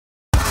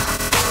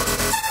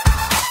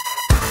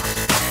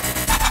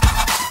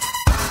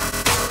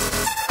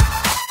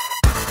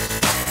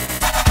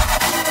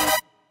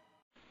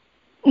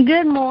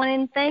Good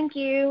morning. Thank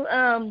you.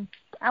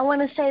 I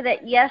want to say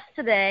that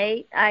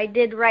yesterday I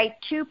did write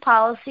two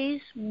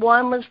policies.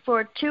 One was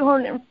for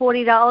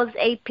 $240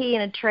 AP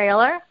in a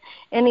trailer,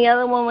 and the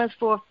other one was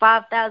for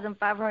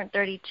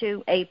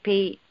 $5,532 AP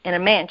in a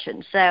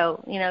mansion.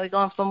 So, we're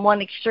going from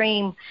one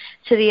extreme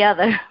to the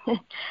other.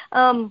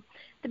 To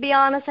be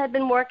honest, I've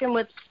been working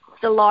with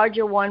the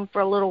larger one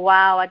for a little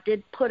while. I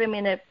did put him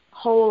in a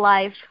whole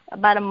life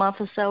about a month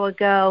or so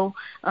ago.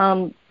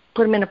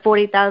 Put him in a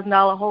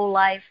 $40,000 whole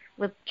life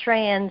with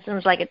trans. It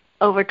was like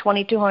over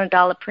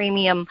 $2,200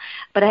 premium.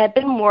 But I had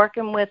been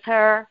working with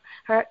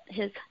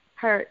his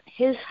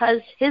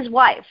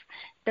wife.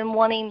 Been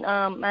wanting.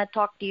 I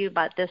talked to you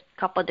about this a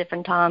couple of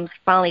different times.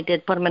 Finally,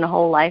 did put him in a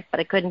whole life, but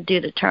I couldn't do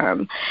the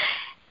term.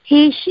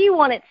 She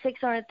wanted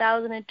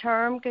 $600,000 in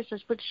term because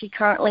that's what she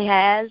currently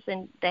has,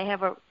 and they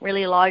have a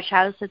really large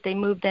house that they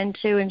moved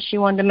into, and she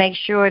wanted to make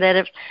sure that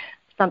if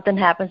something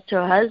happens to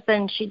her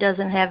husband, she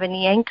doesn't have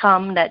any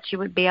income, that she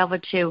would be able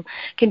to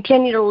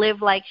continue to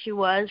live like she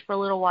was for a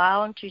little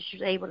while until she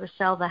was able to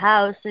sell the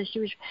house. So she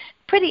was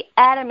pretty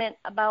adamant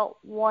about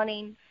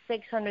wanting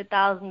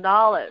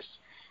 $600,000.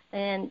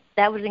 And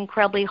that was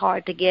incredibly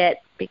hard to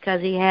get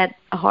because he had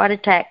a heart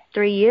attack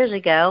 3 years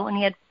ago and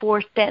he had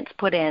 4 stents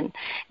put in.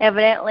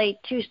 Evidently,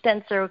 2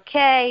 stents are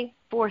okay,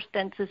 4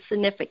 stents is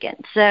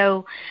significant.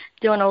 So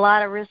doing a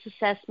lot of risk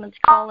assessments,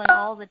 calling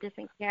all the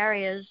different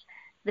carriers,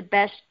 the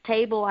best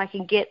table I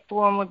can get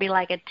for him would be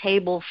like a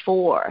table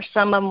 4.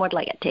 Some of them would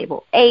like a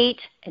table 8,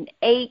 an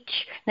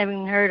H. Never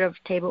even heard of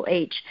table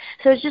H.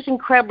 So it's just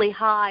incredibly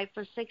high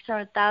for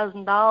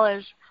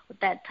 $600,000 with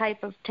that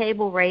type of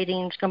table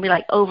rating. It's going to be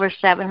like over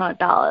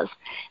 $700.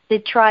 They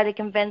try to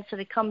convince her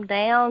to come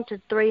down to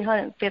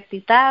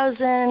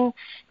 $350,000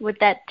 with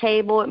that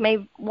table. It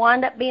may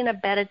wind up being a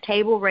better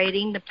table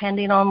rating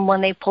depending on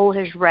when they pull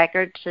his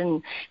records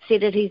and see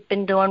that he's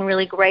been doing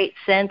really great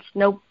since.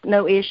 No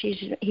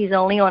issues. He's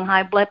only on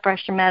high blood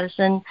pressure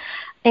medicine.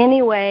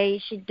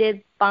 Anyway, she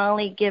did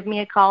finally give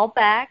me a call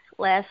back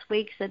last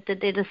week, said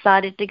that they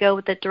decided to go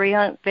with the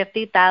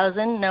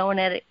 $350,000, knowing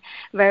that it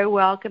very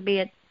well could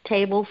be a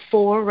table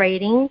 4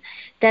 rating.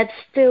 That's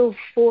still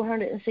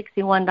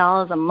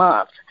 $461 a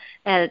month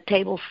at a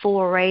table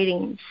 4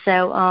 rating.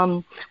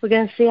 So we're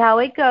going to see how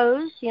it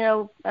goes.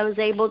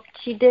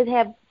 She did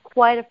have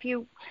quite a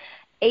few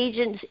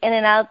agents in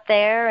and out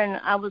there,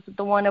 and I was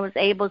the one that was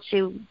able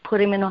to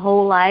put him in a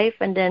whole life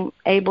and then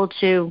able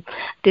to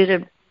do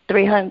the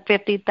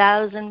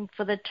 $350,000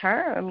 for the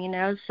term,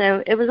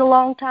 So it was a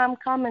long time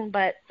coming,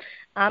 but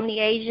I'm the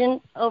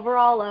agent over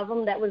all of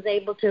them that was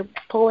able to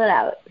pull it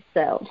out.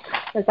 So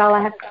that's all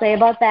I have to say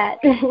about that.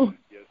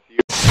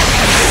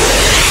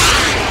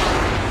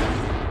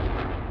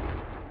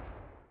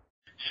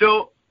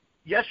 So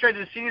yesterday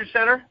at the senior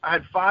center, I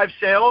had 5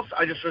 sales.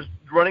 I just was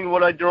running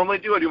what I normally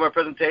do. I do my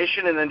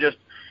presentation and then just,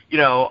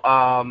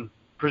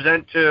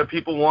 present to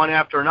people one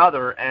after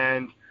another.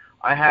 And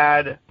I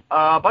had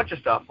a bunch of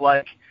stuff.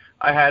 Like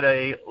I had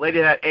a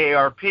lady that had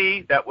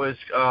AARP that was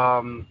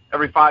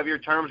every 5-year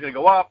term was going to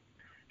go up.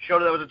 Showed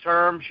her that was a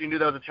term. She knew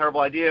that was a terrible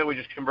idea. We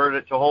just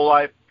converted it to whole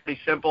life. Pretty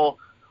simple.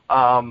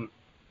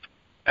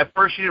 At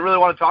first, she didn't really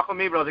want to talk with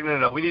me, but I was like,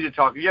 no, we need to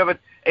talk. If you have an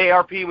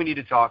AARP, we need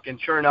to talk. And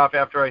sure enough,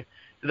 after I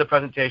did the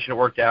presentation, it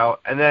worked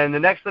out. And then the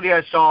next lady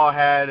I saw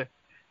had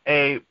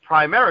a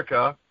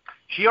Primerica.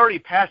 She already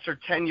passed her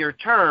 10-year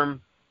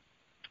term,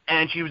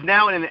 and she was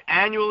now in an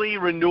annually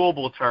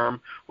renewable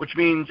term, which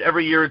means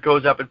every year it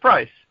goes up in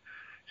price.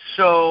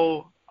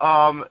 So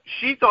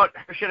she thought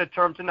she had a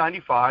term to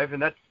 95,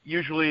 and that's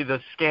usually the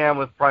scam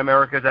with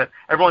Primerica, that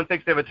everyone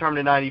thinks they have a term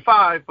to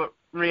 95, but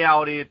in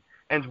reality it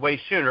ends way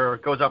sooner or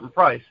it goes up in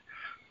price.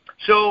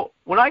 So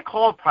when I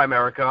called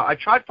Primerica, I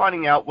tried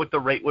finding out what the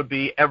rate would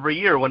be every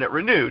year when it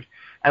renewed.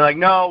 And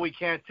no, we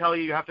can't tell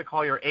you. You have to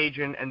call your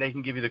agent, and they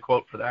can give you the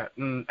quote for that.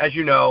 And as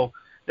you know,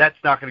 that's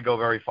not going to go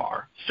very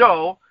far.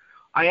 So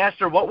I asked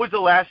her what was the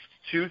last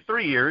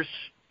 2-3 years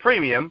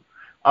premium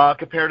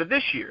compared to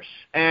this year's.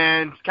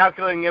 And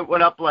calculating it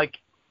went up like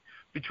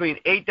between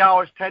 $8,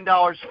 $10,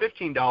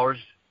 $15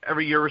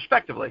 every year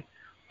respectively.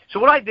 So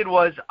what I did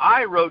was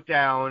I wrote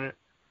down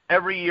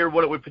every year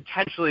what it would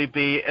potentially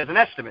be as an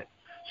estimate.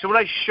 So when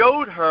I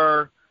showed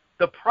her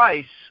the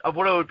price of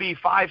what it would be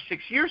 5-6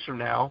 years from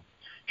now,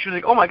 she was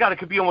like, oh, my God, it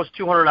could be almost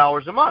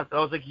 $200 a month. And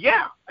I was like,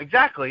 yeah,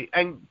 exactly.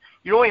 And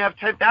you only have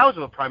 $10,000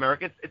 with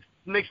Primerica. It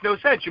makes no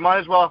sense. You might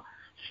as well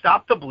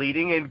stop the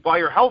bleeding and while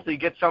you're healthy,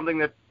 get something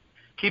that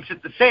keeps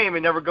it the same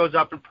and never goes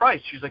up in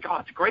price. She's like, oh,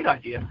 it's a great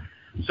idea.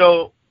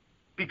 So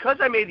because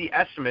I made the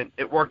estimate,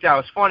 it worked out.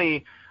 It's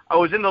funny, I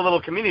was in the little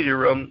community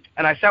room,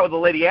 and I sat with a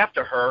lady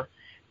after her,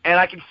 and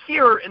I could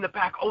hear her in the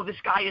back, oh, this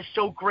guy is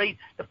so great.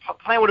 The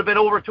plan would have been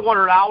over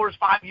 $200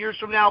 5 years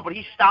from now, but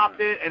he stopped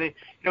it, and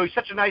he's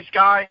such a nice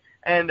guy.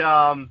 And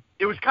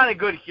it was kind of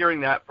good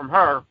hearing that from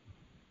her.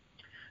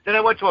 Then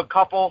I went to a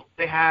couple.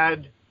 They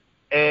had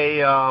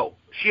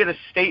she had a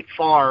State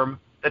Farm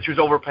that she was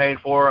overpaying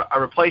for. I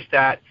replaced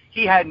that.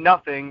 He had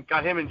nothing,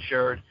 got him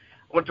insured.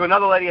 I went to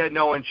another lady who had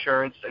no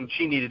insurance, and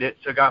she needed it,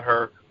 so got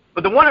her.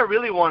 But the one I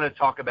really wanted to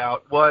talk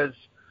about was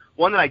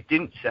one that I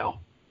didn't sell.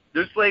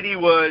 This lady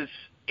was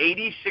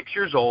 86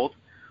 years old.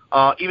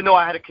 Even though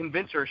I had to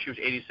convince her she was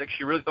 86,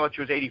 she really thought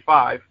she was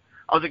 85.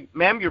 I was like,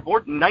 ma'am, you're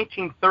born in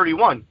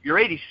 1931. You're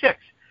 86.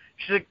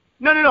 She's like,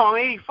 no, I'm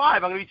 85.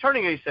 I'm going to be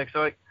turning 86.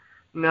 I'm like,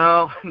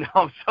 no,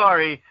 I'm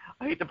sorry.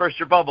 I hate to burst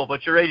your bubble,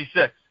 but you're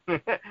 86.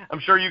 I'm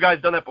sure you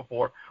guys done that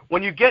before.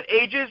 When you get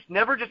ages,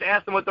 never just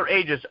ask them what their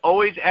age is.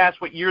 Always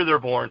ask what year they're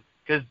born,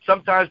 because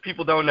sometimes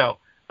people don't know.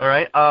 All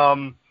right?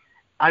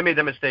 I made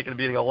that mistake in the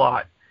beginning a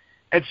lot.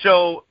 And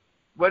so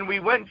when we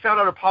went and found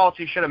out her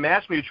policy, she had a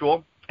Mass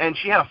Mutual, and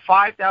she had a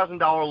 $5,000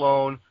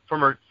 loan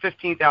from her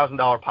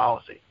 $15,000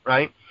 policy,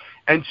 right?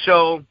 And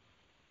so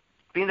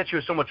being that she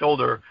was so much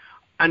older,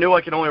 I knew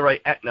I could only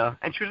write Aetna,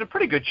 and she was in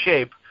pretty good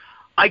shape.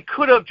 I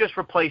could have just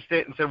replaced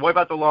it and said, what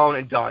about the loan,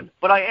 and done.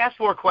 But I asked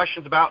more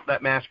questions about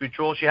that Mass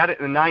Mutual. She had it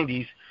in the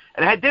 90s,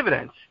 and it had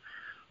dividends.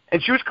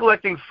 And she was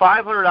collecting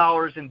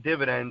 $500 in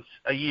dividends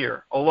a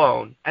year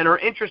alone, and her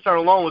interest on her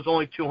loan was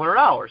only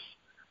 $200.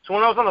 So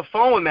when I was on the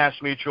phone with Mass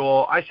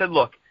Mutual, I said,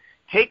 look,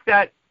 take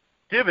that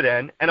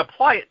dividend and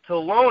apply it to the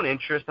loan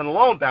interest and the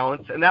loan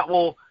balance, and that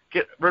will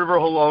get rid of her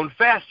whole loan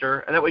faster,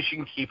 and that way she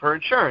can keep her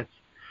insurance.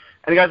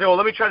 And the guy said, well,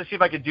 let me try to see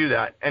if I could do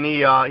that. And he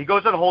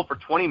goes on hold for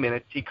 20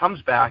 minutes. He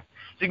comes back.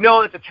 He's like,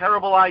 no, that's a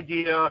terrible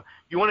idea.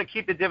 You want to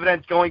keep the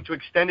dividends going to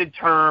extended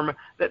term.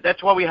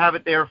 That's why we have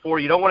it there for.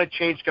 You don't want to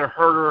change. It's going to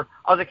hurt her.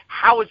 I was like,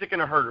 how is it going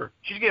to hurt her?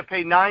 She's going to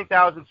pay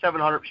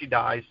 $9,700 if she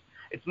dies.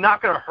 It's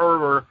not going to hurt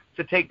her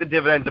to take the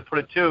dividend to put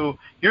it to.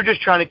 You're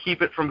just trying to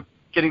keep it from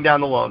getting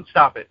down the loan.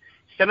 Stop it.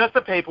 Send us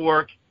the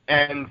paperwork,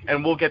 and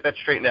we'll get that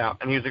straightened out.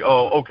 And he was like,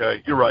 oh,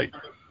 okay, you're right.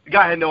 The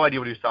guy had no idea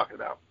what he was talking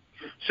about.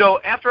 So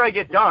after I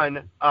get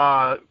done,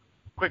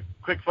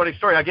 quick funny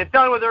story, I get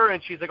done with her,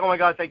 and she's like, oh, my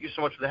God, thank you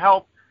so much for the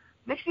help.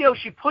 Next thing you know,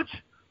 she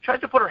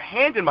tries to put her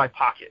hand in my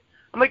pocket.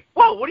 I'm like,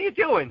 whoa, what are you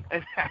doing?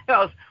 And I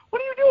was,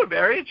 what are you doing,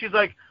 Mary? And she's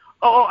like,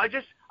 oh, I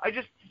just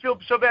feel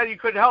so bad you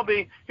couldn't help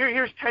me.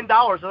 Here's $10.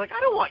 I'm like, I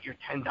don't want your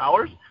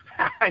 $10.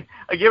 I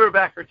gave her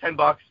back her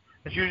 $10,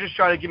 and she was just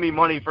trying to give me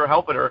money for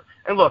helping her.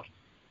 And look,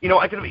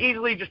 I could have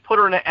easily just put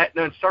her in an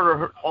Aetna and started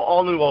her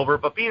all new over,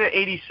 but being at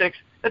 86,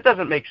 that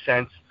doesn't make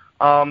sense.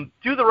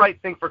 Do the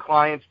right thing for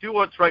clients. Do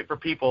what's right for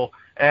people.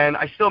 And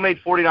I still made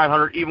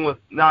 $4,900 even with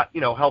not,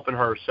 helping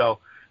her. So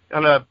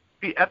I'm going to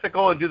be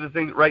ethical and do the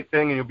right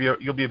thing, and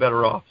you'll be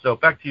better off. So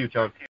back to you,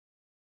 Tony.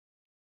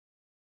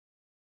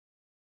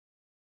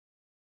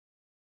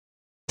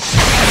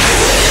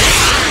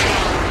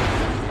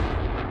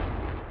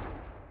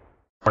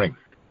 Morning.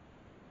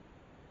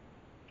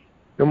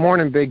 Good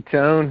morning, Big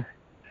Tone.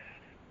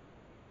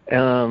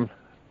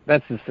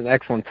 That's just an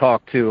excellent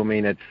talk too. I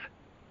mean,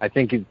 I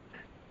think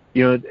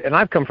and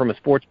I've come from a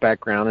sports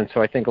background, and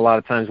so I think a lot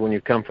of times when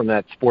you come from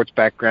that sports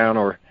background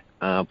or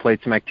played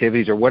some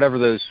activities or whatever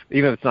those,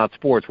 even if it's not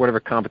sports, whatever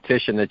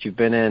competition that you've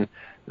been in,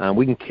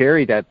 we can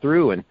carry that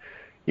through. And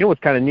what's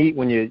kind of neat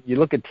when you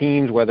look at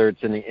teams, whether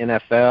it's in the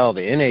NFL,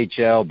 the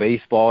NHL,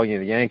 baseball, the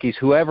Yankees,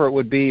 whoever it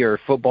would be, or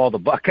football, the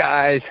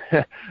Buckeyes,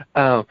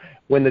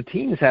 when the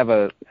teams have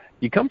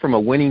you come from a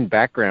winning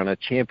background, a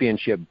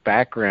championship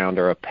background,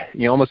 or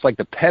almost like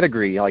the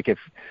pedigree, like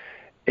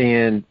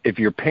if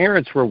your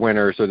parents were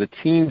winners, or the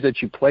teams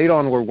that you played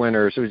on were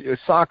winners, or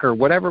soccer,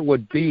 whatever it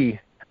would be,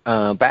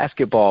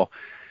 basketball,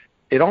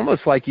 it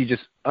almost like you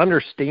just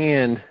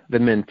understand the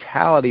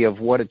mentality of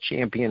what a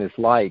champion is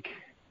like.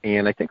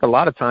 And I think a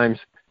lot of times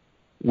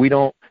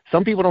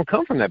some people don't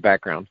come from that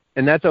background,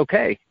 and that's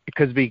okay,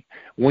 because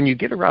when you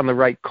get around the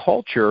right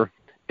culture,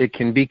 it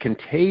can be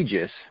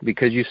contagious,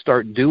 because you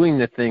start doing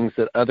the things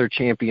that other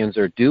champions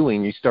are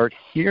doing. You start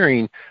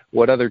hearing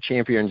what other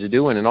champions are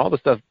doing, and all the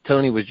stuff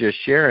Tony was just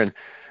sharing,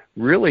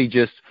 really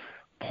just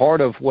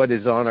part of what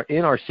is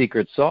in our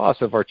secret sauce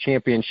of our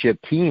championship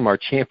team, our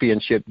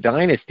championship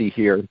dynasty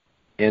here.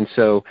 And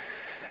so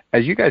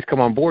as you guys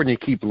come on board and you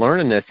keep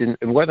learning this, and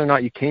whether or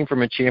not you came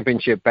from a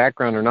championship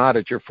background or not,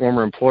 at your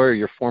former employer,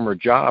 your former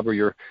job, or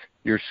your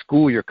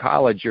school, your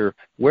college, or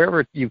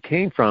wherever you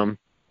came from,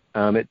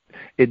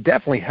 it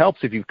definitely helps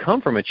if you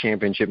come from a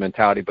championship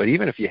mentality. But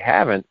even if you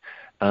haven't,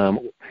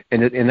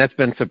 and that's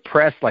been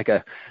suppressed like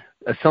a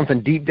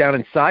something deep down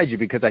inside you,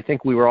 because I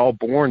think we were all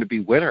born to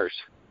be winners,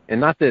 and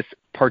not this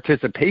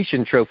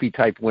participation trophy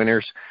type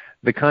winners,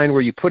 the kind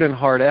where you put in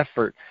hard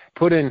effort,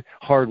 put in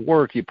hard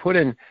work, you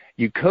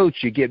coach,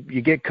 you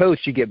get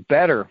coached, you get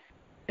better,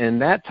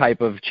 and that type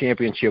of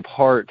championship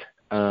heart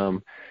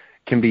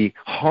can be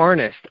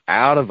harnessed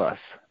out of us,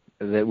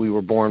 that we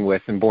were born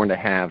with and born to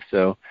have.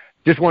 So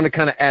just wanted to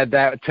kind of add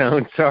that,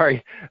 Tone.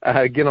 Sorry,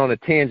 get on a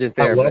tangent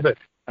there. I love it.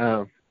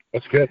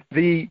 That's good.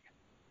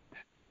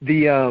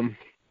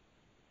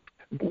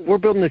 We're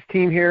building this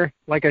team here.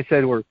 Like I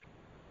said,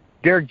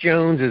 Derek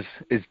Jones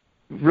is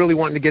really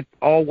wanting to get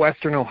all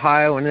Western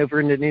Ohio and over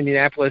into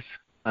Indianapolis.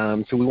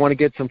 So we want to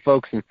get some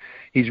folks, and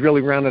he's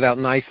really rounded out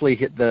nicely.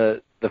 Hit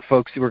the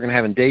folks who we're going to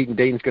have in Dayton.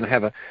 Dayton's going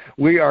to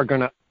we are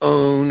going to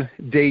own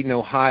Dayton,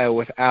 Ohio,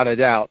 without a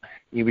doubt.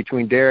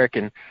 Between Derek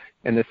and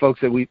the folks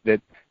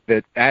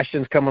that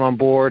Ashton's coming on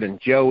board,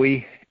 and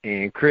Joey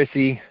and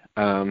Chrissy,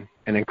 and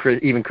then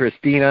even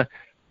Christina,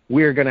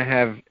 we're going to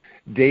have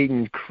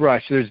Dayton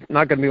crushed. There's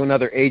not going to be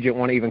another agent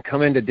want to even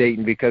come into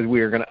Dayton because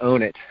we are going to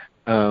own it.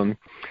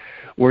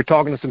 We're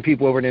talking to some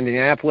people over in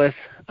Indianapolis.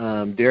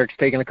 Derek's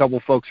taking a couple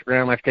folks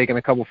around. I've taken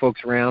a couple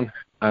folks around.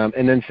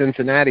 And then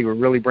Cincinnati, we're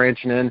really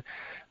branching in.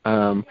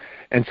 And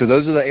so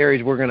those are the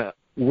areas we're gonna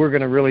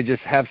really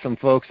just have some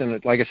folks.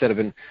 And like I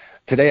said,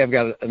 today I've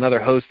got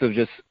another host of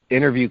just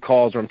interview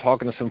calls where I'm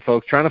talking to some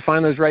folks, trying to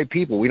find those right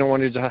people. We don't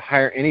want to just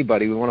hire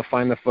anybody. We want to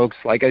find the folks,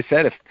 like I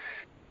said,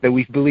 that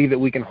we believe that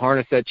we can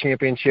harness that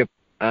championship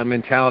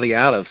mentality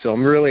out of. So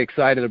I'm really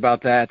excited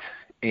about that.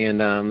 And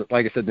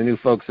like I said, the new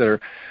folks that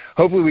are,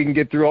 hopefully we can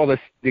get through all this,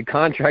 the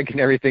contract and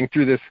everything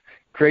through this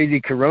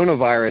crazy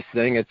coronavirus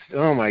thing. It's,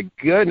 oh my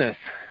goodness.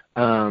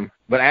 But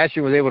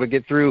Ashton was able to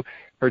get through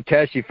her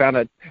test. She found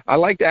out, I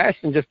liked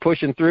Ashton just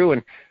pushing through,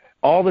 and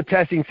all the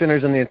testing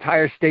centers in the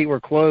entire state were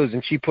closed,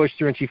 and she pushed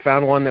through and she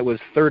found one that was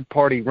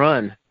third-party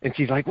run. And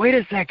she's like, wait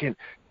a second,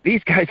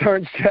 these guys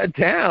aren't shut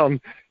down.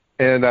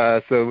 And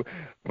so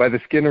by the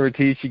skin of her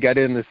teeth, she got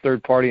in this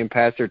third party and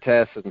passed her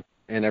test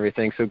and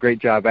everything. So great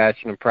job,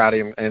 Ashton. I'm proud of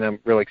you, and I'm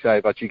really excited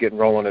about you getting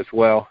rolling as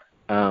well.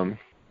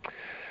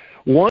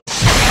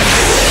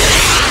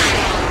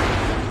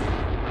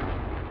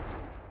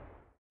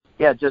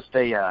 Yeah, just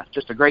a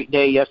great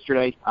day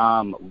yesterday.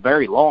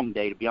 Very long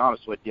day, to be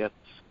honest with you.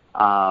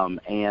 But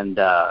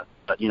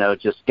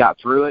just got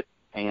through it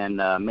and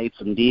made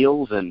some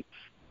deals and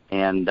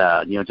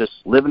just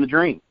living the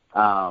dream.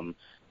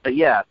 But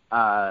yeah,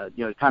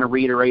 kind of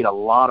reiterate a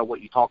lot of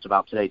what you talked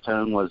about today,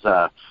 Tone, was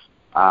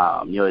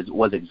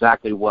was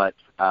exactly what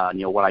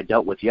what I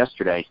dealt with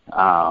yesterday.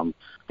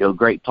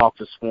 Great talk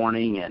this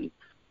morning,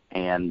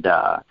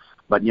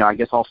 but I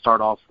guess I'll start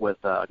off with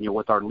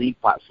with our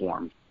lead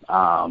platform.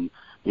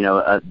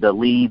 The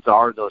leads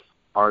are the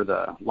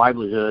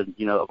livelihood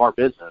of our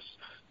business.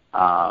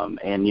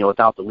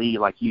 Without the lead,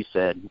 like you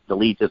said, the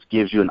lead just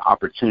gives you an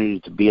opportunity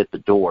to be at the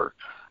door.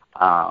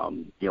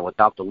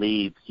 Without the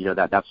leads,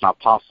 that's not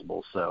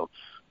possible. So,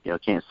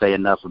 can't say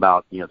enough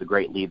about the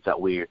great leads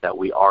that we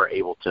are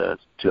able to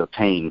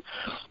obtain.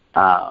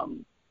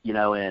 And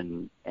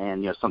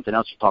something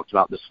else you talked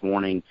about this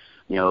morning.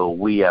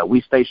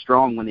 We stay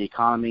strong when the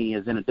economy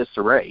is in a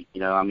disarray.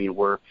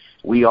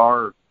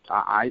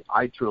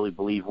 I truly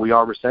believe we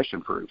are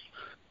recession proof.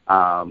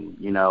 When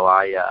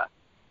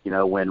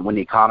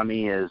the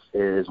economy is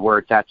where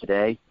it's at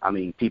today,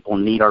 people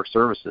need our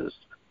services.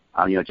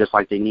 Just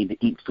like they need to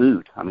eat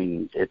food.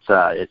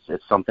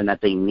 It's something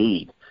that they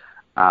need.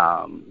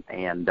 I'm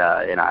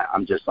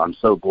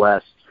so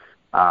blessed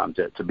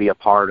to be a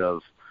part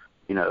of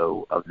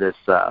of this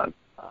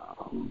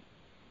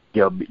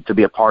to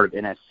be a part of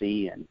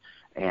NSC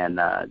and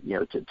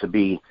to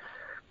be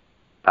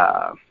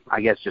I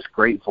guess just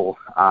grateful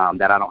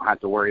that I don't have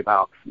to worry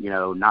about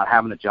not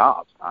having a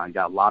job. I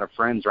got a lot of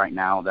friends right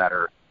now that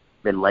are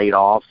been laid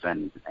off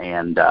and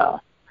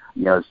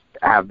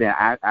have been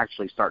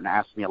actually starting to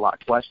ask me a lot of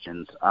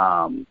questions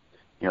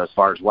as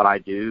far as what I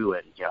do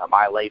and am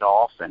I laid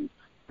off and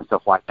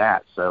stuff like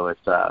that. So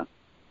it's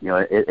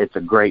it's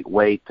a great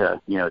way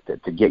to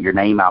to get your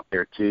name out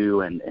there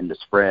too and to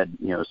spread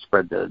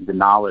the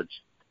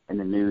knowledge and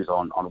the news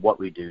on what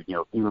we do,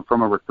 even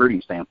from a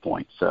recruiting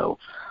standpoint. So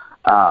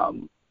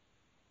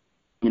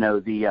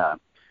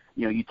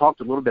you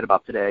talked a little bit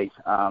about today,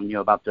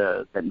 about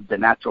the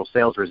natural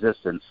sales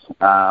resistance,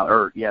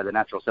 the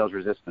natural sales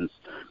resistance.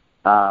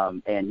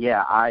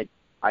 I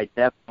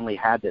definitely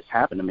had this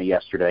happen to me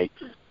yesterday.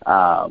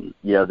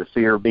 The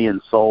fear of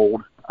being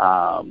sold.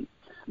 I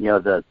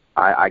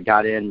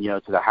got in,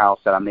 to the house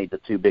that I made the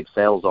 2 big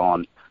sales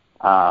on,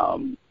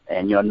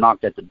 and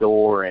knocked at the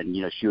door, and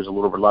she was a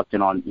little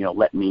reluctant on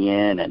letting me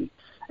in, and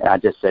I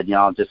just said,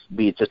 I'll just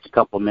be just a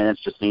couple of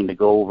minutes, just need to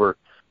go over,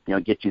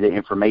 get you the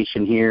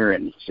information here.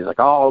 And she's like,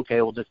 oh,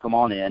 okay, well, just come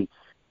on in.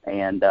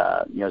 And,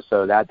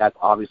 so that's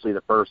obviously the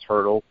first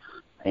hurdle.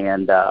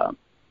 And,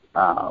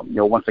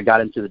 once I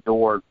got into the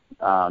door,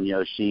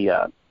 she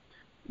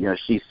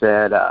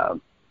said,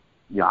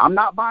 I'm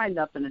not buying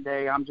nothing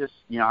today. I'm just,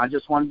 I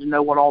just wanted to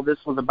know what all this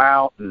was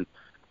about and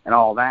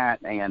all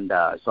that. And,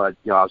 so I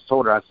was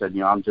told her, I said,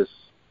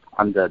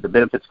 I'm the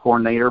benefits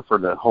coordinator for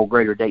the whole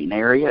greater Dayton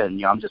area.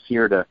 And, I'm just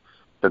here to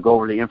go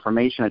over the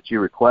information that you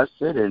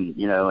requested. And,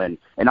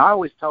 and I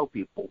always tell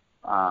people,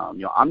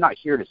 I'm not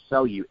here to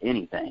sell you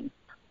anything.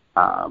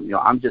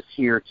 I'm just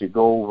here to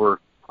go over,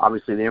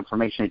 obviously, the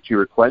information that you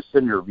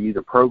requested and review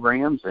the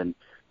programs and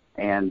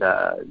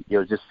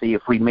just see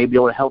if we may be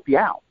able to help you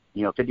out.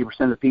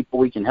 50% of the people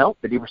we can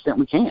help, 50%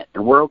 we can't,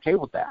 and we're okay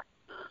with that.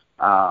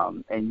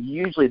 And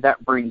usually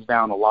that brings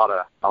down a lot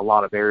of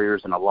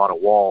barriers and a lot of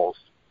walls.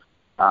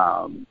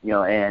 And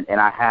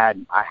I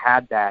had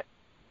that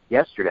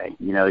yesterday.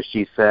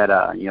 She said,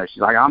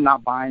 she's like, I'm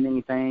not buying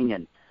anything,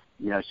 and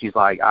she's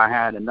like, I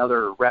had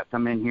another rep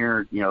come in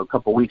here, a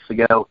couple of weeks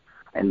ago,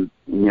 and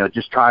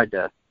just tried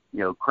to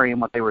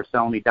cram what they were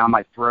selling me down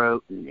my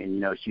throat,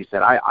 and she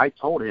said, I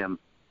told him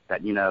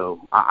that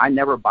I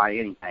never buy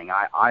anything.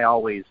 I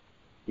always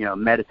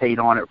meditate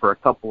on it for a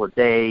couple of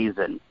days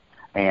and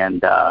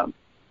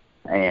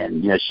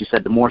And, she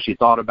said the more she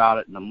thought about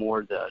it and the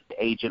more the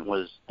agent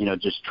was,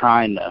 just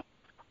trying to,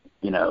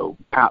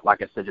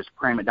 like I said, just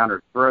cram it down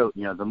her throat,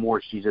 the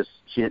more she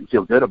didn't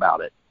feel good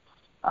about it.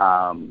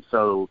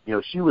 So,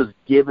 she was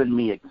giving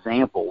me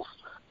examples,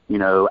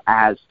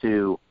 as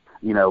to,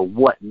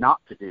 what not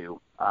to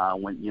do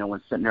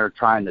when sitting there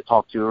trying to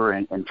talk to her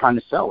and trying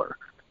to sell her.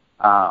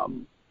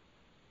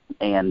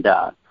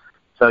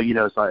 So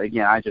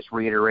again, I just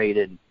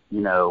reiterated,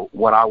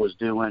 what I was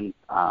doing,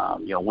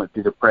 went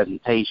through the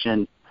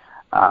presentation,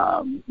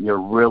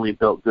 really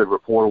built good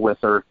rapport with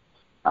her.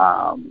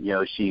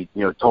 She,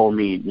 told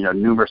me,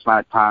 numerous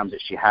amount of times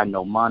that she had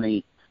no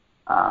money.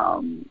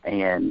 And,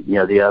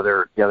 the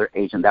other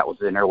agent that was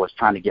in there was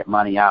trying to get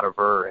money out of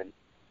her.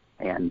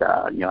 And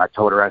I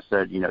told her, I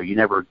said, you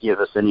never give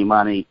us any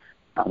money.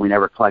 We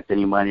never collect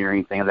any money or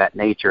anything of that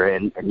nature.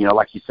 And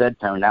like you said,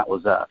 Tone, that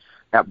was,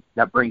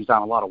 that brings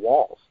down a lot of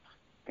walls.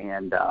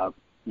 And,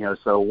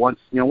 so once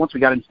we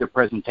got into the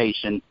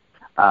presentation,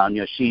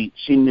 she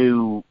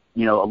knew,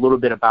 a little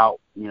bit about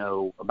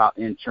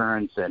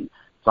insurance. And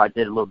so I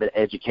did a little bit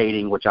of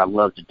educating, which I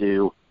love to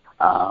do.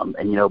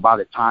 And, by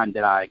the time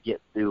that I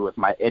get through with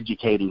my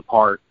educating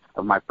part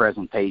of my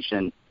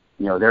presentation,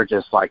 they're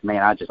just like,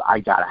 man, I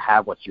got to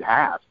have what you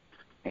have.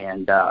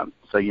 And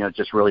so,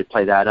 just really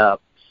play that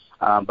up.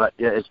 But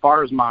as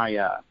far as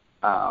my,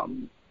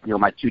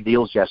 my 2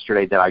 deals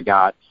yesterday that I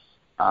got,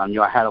 I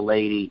had a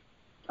lady,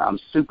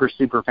 super,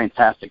 super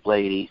fantastic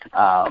lady.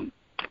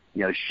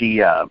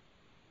 She, kind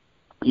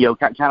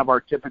of our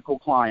typical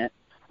client.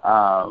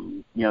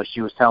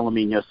 She was telling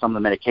me, some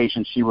of the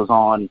medications she was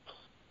on,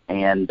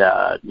 and,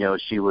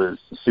 she was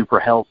super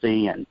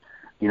healthy, and,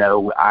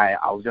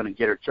 I was going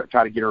to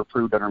try to get her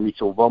approved under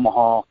Mutual of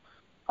Omaha.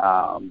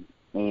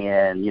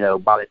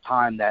 And, by the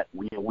time that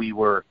we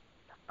were,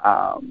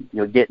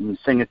 getting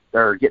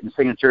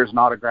signatures and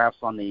autographs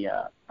on the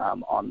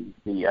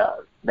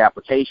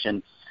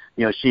application,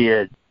 she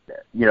had,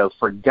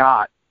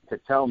 forgot to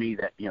tell me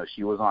that,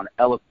 she was on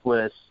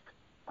Eliquis,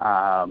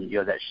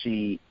 that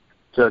she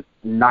took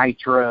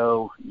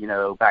nitro,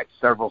 back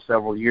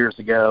several years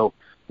ago,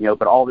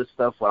 but all this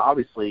stuff would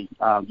obviously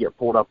get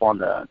pulled up on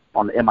the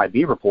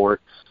MIB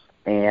report,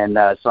 and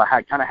so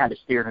I kind of had to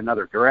steer in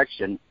another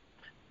direction.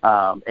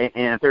 And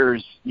if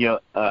there's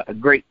a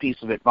great piece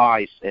of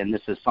advice, and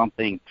this is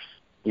something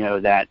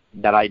that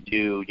I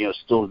do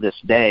still to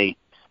this day,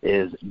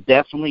 is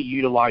definitely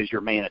utilize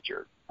your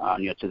manager.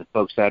 To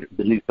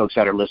the new folks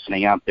that are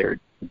listening out there,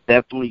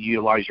 definitely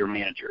utilize your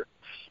manager.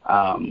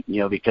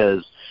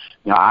 Because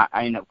I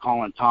ended up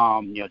calling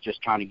Tom,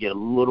 just trying to get a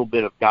little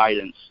bit of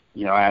guidance,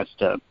 as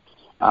to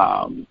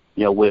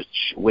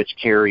which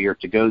carrier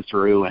to go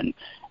through, and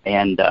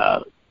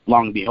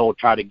long and behold,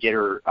 try to get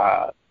her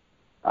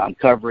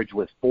coverage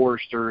with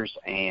Foresters,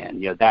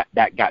 and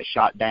that got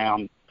shot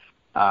down.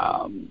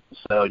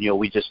 So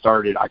we just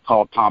started. I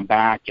called Tom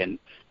back, and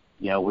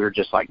we were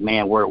just like,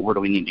 man, where do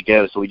we need to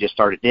go? So we just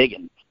started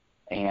digging,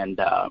 and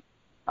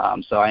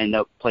so I ended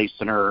up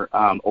placing her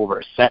over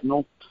at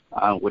Sentinel,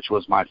 which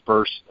was my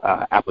first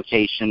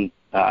application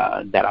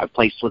that I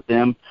placed with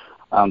them.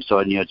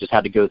 So just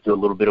had to go through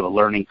a little bit of a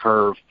learning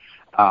curve,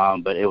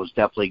 but it was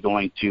definitely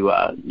going to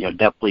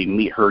definitely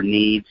meet her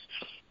needs.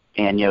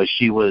 And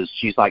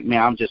she's like,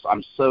 man,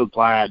 I'm so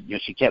glad.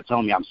 She kept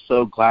telling me, I'm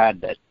so glad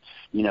that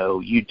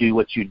you do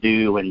what you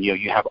do, and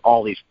you have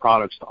all these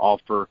products to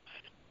offer.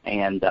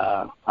 And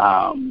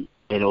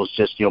it was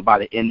just by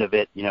the end of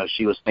it,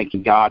 she was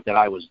thanking God that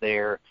I was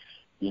there.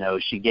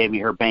 She gave me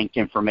her bank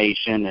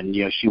information, and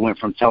she went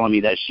from telling me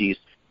that she's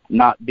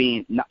not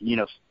being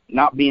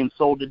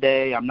sold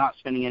today, I'm not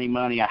spending any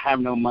money, I have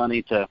no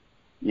money, to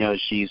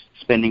she's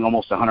spending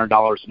almost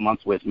 $100 a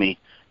month with me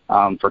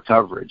for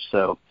coverage.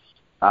 So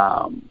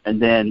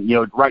and then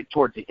right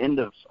towards the end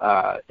of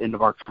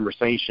our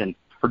conversation,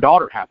 her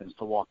daughter happens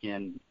to walk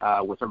in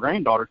with her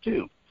granddaughter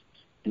too,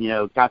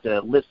 and got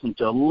to listen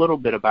to a little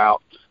bit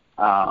about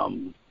what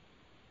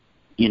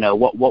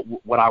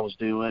I was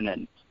doing.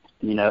 And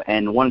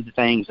and one of the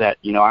things that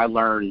I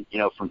learned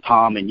from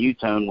Tom and you,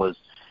 Tone, was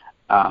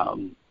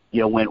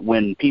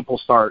when people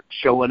start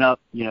showing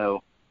up,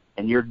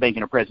 and you're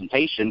making a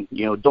presentation,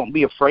 don't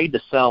be afraid to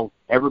sell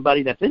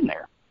everybody that's in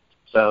there.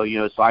 So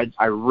so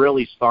I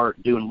really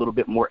start doing a little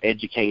bit more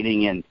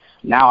educating, and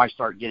now I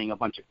start getting a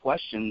bunch of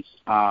questions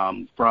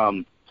from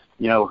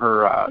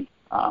her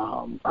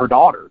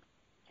daughter.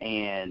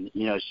 And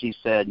she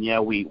said,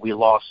 we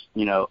lost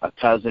a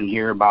cousin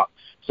here about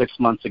 6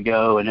 months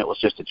ago, and it was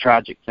just a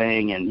tragic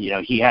thing, and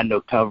he had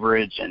no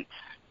coverage. And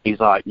he's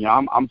like,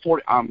 I'm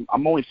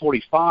only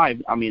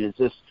 45. I mean, is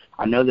this?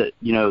 I know that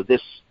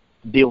this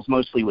deals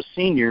mostly with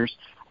seniors,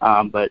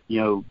 but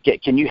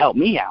can you help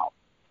me out?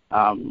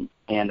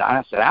 And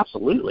I said,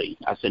 absolutely.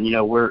 I said,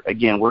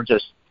 we're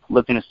just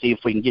looking to see if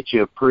we can get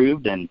you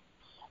approved, and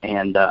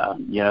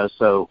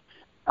so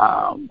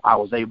I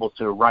was able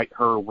to write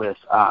her with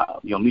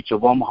Mutual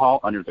of Omaha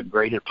under the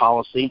graded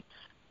policy,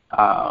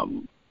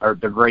 or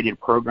the graded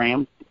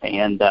program,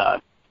 and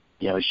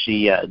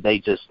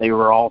they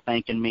were all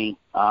thanking me,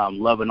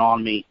 loving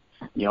on me,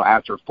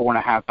 after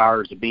 4.5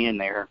 hours of being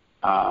there,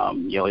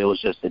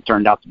 it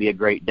turned out to be a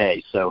great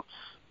day. So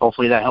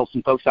hopefully that helps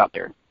some folks out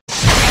there.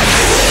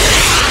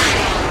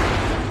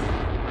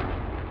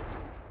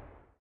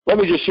 Let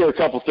me just share a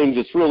couple things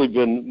that's really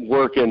been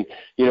working.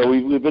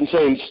 We've been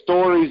saying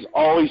stories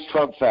always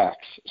trump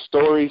facts.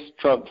 Stories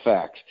trump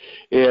facts.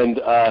 And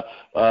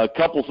a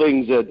couple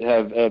things that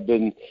have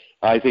been,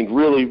 I think,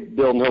 really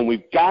building home.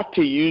 We've got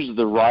to use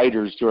the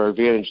riders to our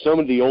advantage. Some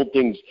of the old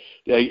things,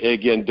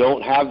 again,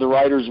 don't have the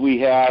riders we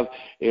have,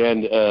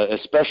 and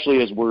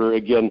especially as we're,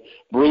 again,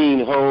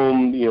 bringing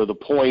home, the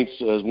points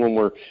as when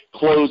we're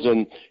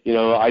closing.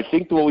 I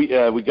think we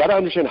got to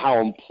understand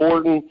how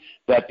important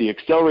that the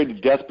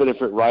accelerated death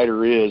benefit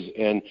rider is.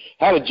 And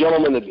had a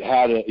gentleman that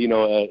had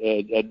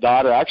a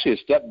daughter, actually a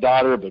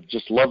stepdaughter, but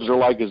just loves her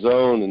like his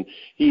own, and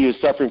he is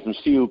suffering from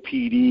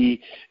COPD,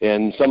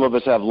 and some of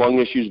us have lung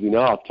issues. We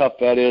know how tough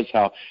that is,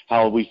 how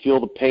we feel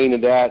the pain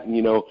of that. And,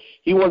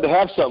 he wanted to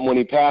have something when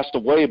he passed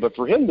away, but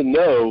for him to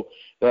know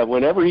that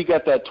whenever he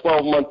got that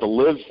 12-month to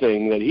live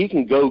thing, that he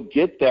can go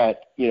get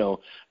that,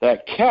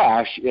 that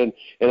cash. And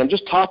I'm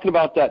just talking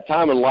about that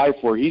time in life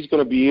where he's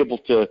going to be able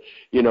to,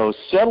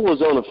 settle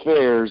his own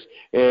affairs.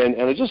 And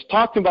I just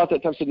talked about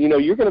that time. I said,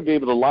 you're going to be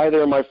able to lie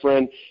there, my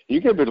friend, and you're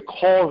going to be able to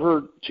call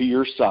her to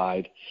your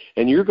side,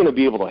 and you're going to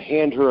be able to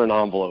hand her an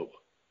envelope.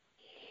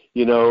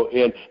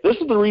 And this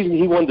is the reason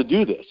he wanted to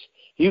do this.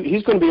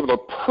 He's going to be able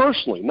to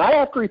personally, not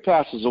after he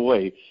passes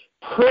away,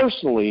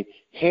 personally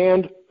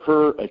hand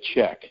her a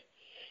check.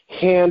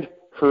 Hand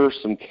her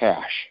some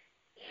cash.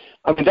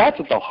 I mean, that's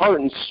at the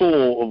heart and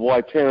soul of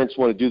why parents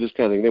want to do this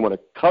kind of thing. They want to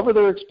cover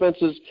their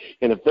expenses,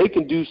 and if they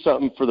can do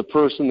something for the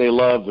person they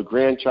love, the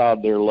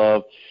grandchild they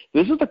love,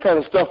 this is the kind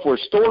of stuff where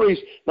stories,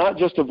 not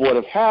just of what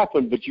have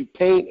happened, but you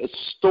paint a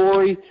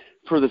story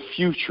for the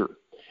future.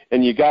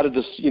 And you got to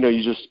just,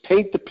 you just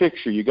paint the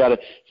picture. You got to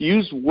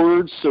use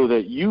words so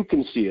that you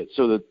can see it,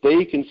 so that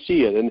they can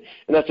see it. And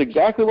that's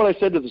exactly what I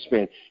said to this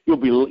man. You'll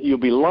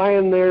be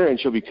lying there, and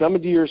she'll be coming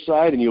to your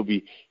side, and you'll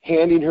be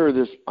handing her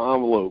this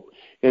envelope.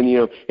 And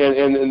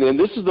and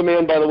this is the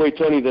man, by the way,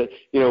 Tony, that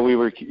we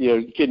were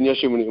kidding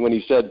yesterday when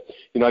he said,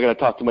 I got to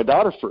talk to my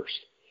daughter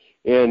first.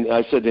 And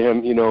I said to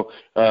him,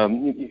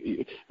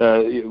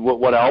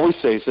 what I always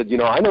say. I said,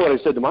 I know what I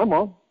said to my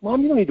mom.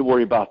 Mom, you don't need to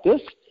worry about this.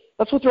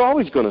 That's what they're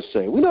always going to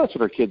say. We know that's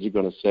what our kids are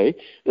going to say.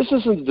 This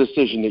isn't a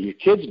decision that your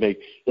kids make.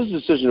 This is a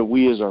decision that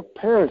we as our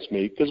parents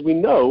make, because we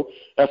know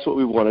that's what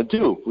we want to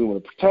do. We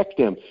want to protect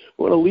them.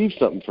 We want to leave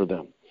something for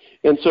them.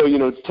 And so,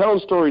 telling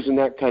stories in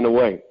that kind of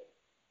way.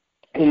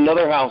 In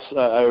another house,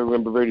 I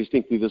remember very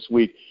distinctly this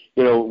week,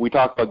 we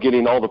talked about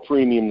getting all the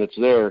premium that's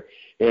there.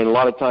 And a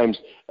lot of times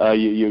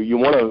you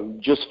want to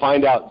just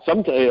find out,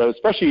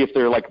 especially if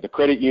they're like the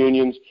credit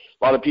unions,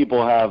 a lot of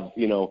people have,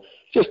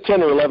 just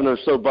 10 or 11 or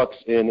so bucks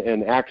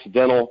in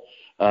accidental,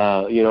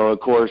 of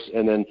course.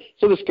 And then,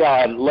 so this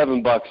guy had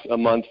 $11 a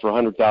month for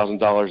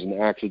 $100,000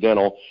 in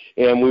accidental.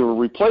 And we were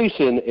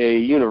replacing a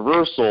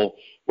universal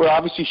where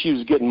obviously she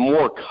was getting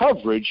more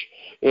coverage.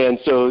 And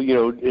so,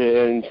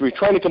 and we're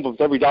trying to come up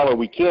with every dollar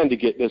we can to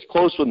get as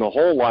close in the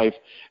whole life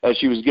as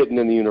she was getting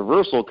in the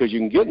universal, because you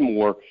can get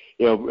more,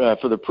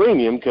 for the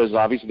premium, because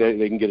obviously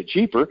they can get it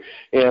cheaper.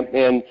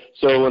 And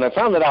so when I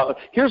found that out,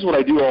 here's what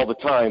I do all the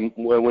time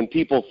when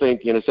people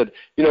think, I said,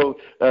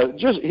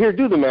 just here,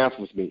 do the math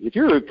with me. If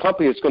you're a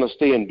company that's going to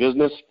stay in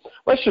business,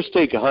 let's just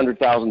take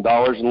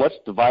 $100,000 and let's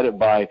divide it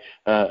by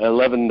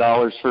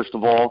 $11 first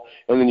of all,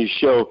 and then you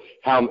show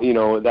how,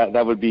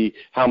 that would be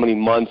how many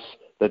months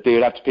that they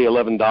would have to pay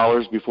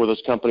 $11 before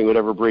this company would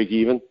ever break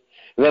even.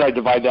 And then I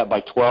divide that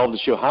by 12 to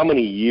show how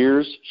many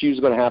years she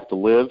was going to have to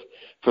live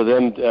for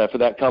them, for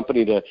that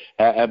company to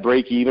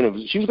break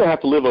even. She was going to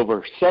have to live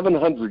over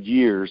 700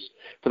 years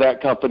for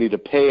that company to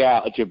pay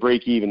out, to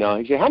break even. Now,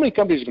 you say, how many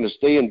companies are going to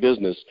stay in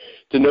business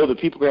to know that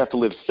people are going to have to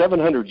live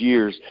 700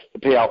 years to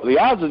pay out? The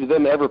odds of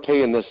them ever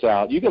paying this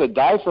out, you're going to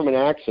die from an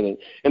accident,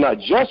 and not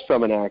just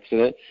from an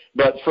accident,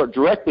 but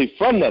directly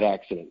from that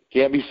accident.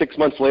 Can't be 6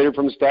 months later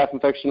from a staph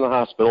infection in the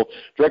hospital,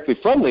 directly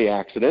from the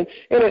accident.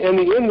 And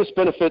the illness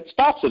benefit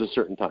stops at a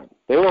certain time.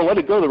 They won't let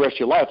it go the rest of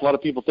your life. A lot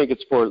of people think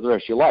it's for the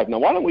rest of your life. Now,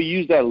 why don't we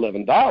use that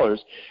 $11,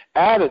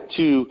 add it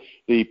to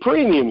the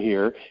premium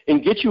here,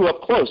 and get you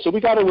up close? So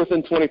we got her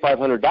within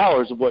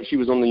 $2,500 of what she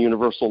was on the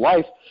universal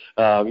life,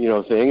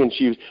 thing, and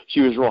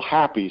she was real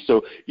happy.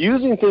 So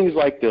using things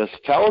like this,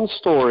 telling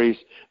stories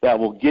that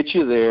will get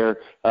you there,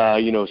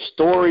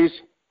 stories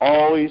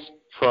always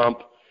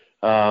trump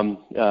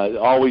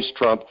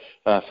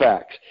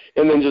facts.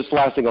 And then just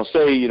last thing I'll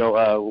say,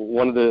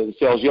 one of the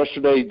sales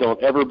yesterday,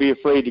 don't ever be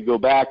afraid to go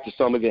back to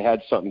somebody that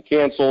had something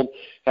canceled,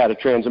 had a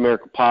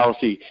Transamerica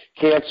policy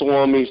cancel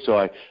on me.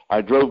 So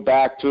I drove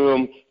back to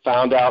them,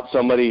 found out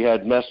somebody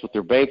had messed with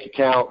their bank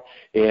account,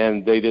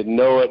 and they didn't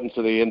know it, and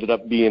so they ended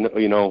up being,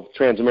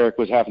 Transamerica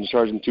was having to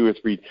charge them 2 or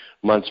 3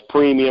 months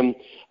premium.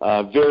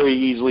 Very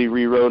easily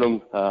rewrote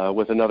them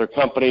with another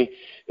company.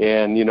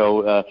 And,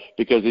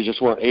 because they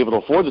just weren't able to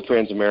afford the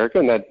Transamerica,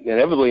 and that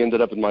inevitably ended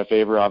up in my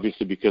favor,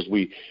 obviously, because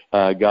we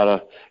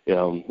got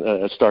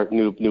to start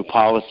new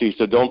policy.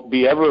 So don't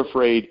be ever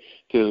afraid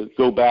to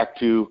go back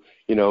to,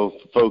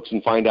 folks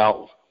and find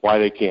out why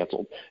they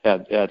canceled.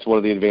 That's one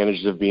of the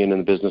advantages of being in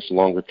the business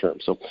longer term.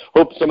 So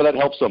hope some of that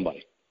helps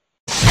somebody.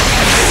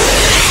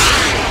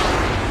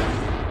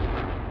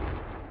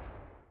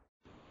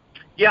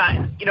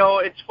 Yeah,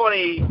 it's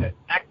funny.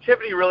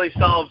 Activity really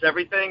solves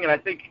everything, and I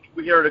think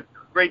we heard a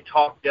great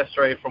talk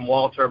yesterday from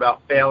Walter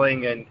about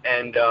failing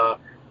and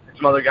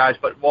some other guys,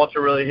 but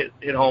Walter really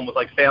hit home with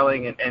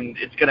failing, and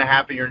it's going to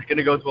happen. You're going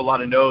to go through a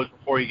lot of no's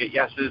before you get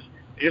yeses.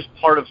 It's just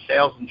part of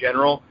sales in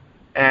general.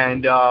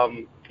 And,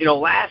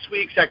 last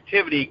week's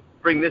activity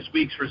bring this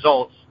week's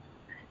results.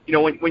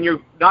 When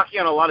you're knocking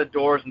on a lot of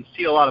doors and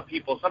see a lot of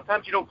people,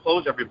 sometimes you don't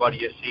close everybody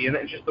you see, and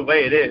it's just the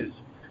way it is.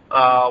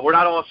 We're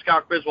not all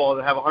Scott Griswold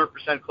that have a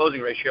 100%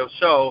 closing ratio.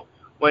 So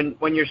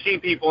when you're seeing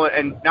people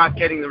and not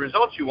getting the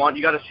results you want,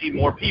 you got to see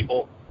more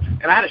people.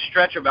 And I had a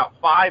stretch of about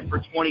 5 for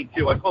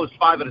 22. I closed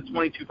 5 at a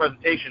 22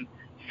 presentation.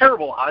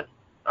 Terrible odds.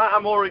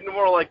 I'm more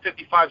like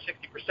 55,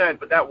 60%,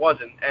 but that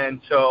wasn't.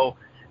 And so,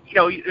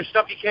 there's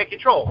stuff you can't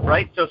control,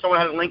 right? So someone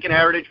had a Lincoln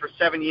Heritage for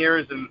 7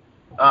 years, and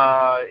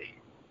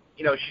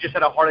she just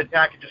had a heart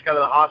attack and just got to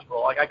the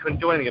hospital. I couldn't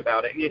do anything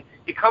about it. And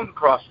you come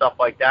across stuff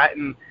like that,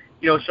 and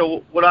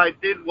so what I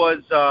did was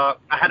I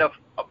had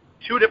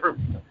 2 different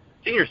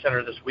senior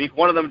centers this week.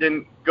 One of them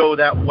didn't go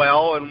that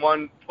well, and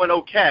one went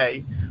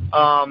okay.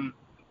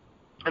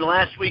 And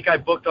last week I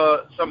booked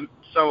some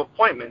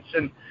appointments.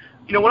 And,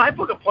 when I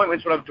book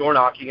appointments when I'm door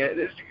knocking,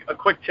 it's a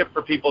quick tip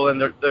for people,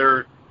 and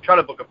they're trying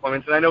to book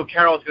appointments. And I know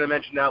Carol's going to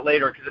mention that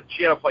later because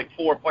she had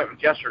 4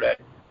 appointments yesterday,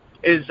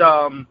 is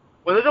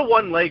when there's a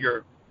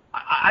one-legger,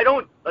 I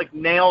don't,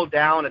 nail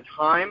down a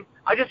time.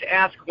 I just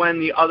ask when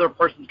the other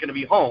person's going to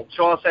be home.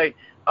 So I'll say,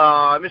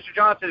 Mr.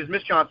 Johnson, is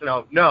Miss Johnson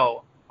home?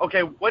 No.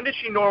 Okay, when does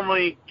she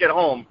normally get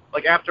home?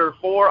 After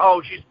 4?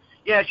 Oh, she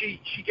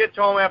gets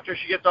home after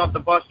she gets off the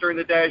bus during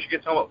the day. She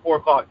gets home at 4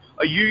 o'clock.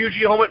 Are you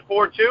usually home at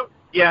 4 too?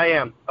 Yeah, I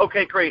am.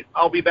 Okay, great.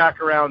 I'll be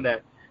back around then.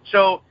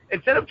 So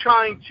instead of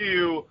trying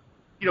to,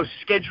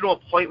 schedule an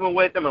appointment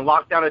with them and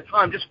lock down a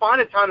time, just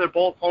find a time they're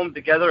both home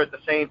together at the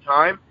same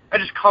time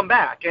and just come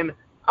back. And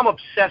I'm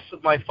obsessed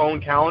with my phone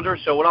calendar,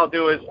 so what I'll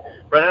do is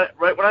right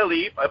when I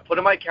leave, I put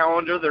in my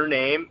calendar their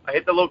name, I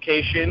hit the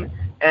location,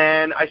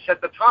 and I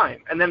set the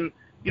time. And then,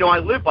 I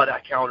live by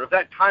that calendar. If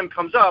that time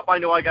comes up, I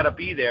know I got to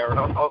be there, and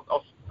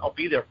I'll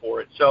be there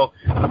for it. So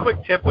a quick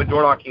tip with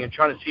door knocking and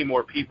trying to see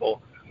more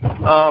people.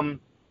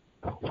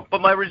 But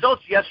my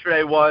results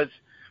yesterday was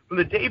from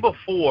the day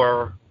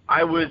before,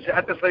 I was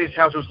at this lady's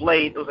house. It was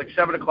late. It was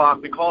 7 o'clock.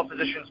 We called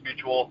Physicians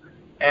Mutual,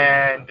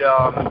 and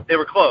they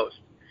were closed.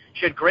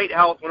 She had great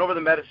health, went over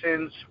the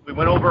medicines. We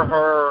went over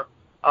her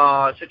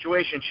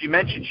situation. She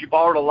mentioned she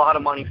borrowed a lot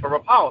of money for her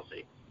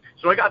policy.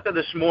 So I got there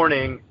this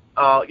morning,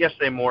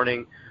 yesterday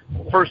morning.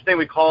 First thing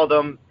we called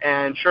them,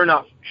 and sure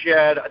enough, she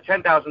had a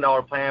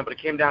 $10,000 plan, but it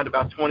came down to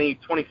about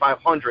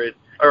 $2,500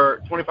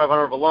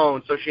 of a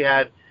loan. So she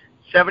had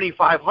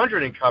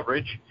 $7,500 in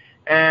coverage,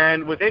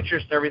 and with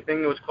interest and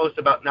everything, it was close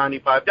to about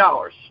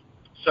 $95.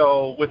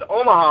 So with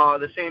Omaha,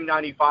 the same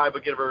 $95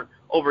 would give her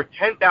over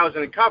 $10,000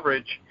 in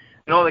coverage,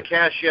 and all the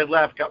cash she had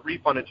left got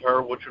refunded to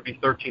her, which would be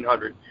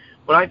 $1,300.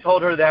 When I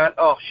told her that,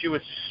 she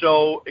was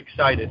so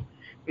excited.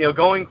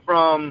 Going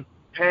from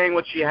paying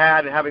what she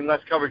had and having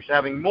less coverage to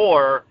having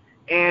more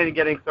and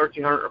getting $1,300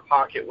 in her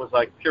pocket was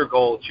pure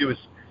gold. She was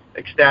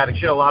ecstatic.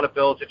 She had a lot of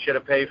bills that she had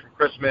to pay for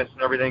Christmas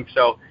and everything,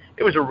 so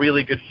it was a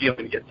really good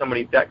feeling to get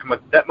somebody that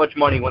much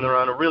money when they're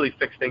on a really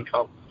fixed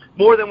income.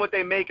 More than what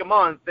they make a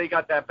month, they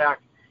got that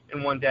back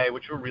in one day,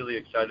 which we're really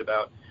excited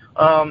about.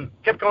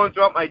 Kept going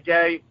throughout my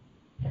day.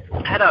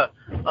 Had an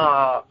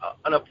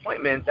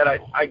appointment that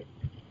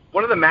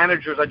one of the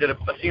managers I did a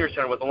senior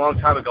center with a long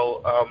time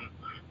ago,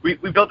 we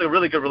built a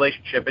really good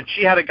relationship, and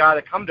she had a guy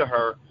that come to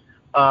her.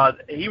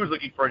 He was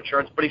looking for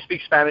insurance, but he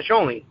speaks Spanish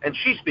only, and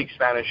she speaks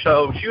Spanish.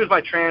 So she was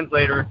my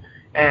translator,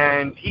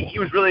 and he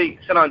was really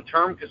set on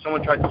term because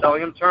someone tried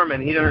selling him term,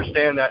 and he didn't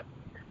understand that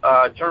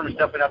term is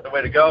definitely not the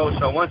way to go.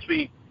 So once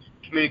we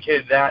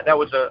communicated that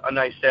was a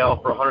nice sale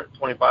for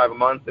 $125 a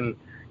month, and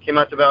came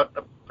out to about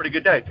a pretty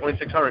good day,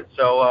 $2,600.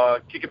 So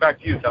kick it back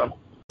to you, Tom.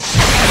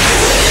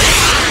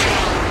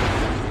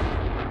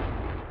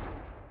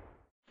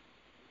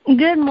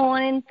 Good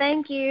morning.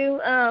 Thank you.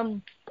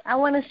 I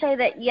want to say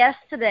that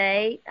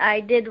yesterday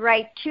I did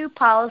write 2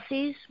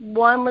 policies.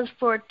 One was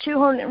for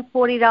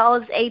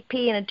 $240 AP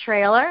in a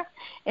trailer,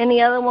 and the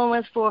other one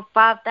was for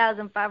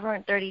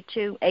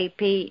 $5,532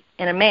 AP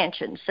in a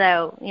mansion.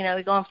 So,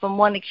 we're going from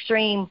one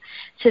extreme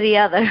to the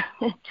other.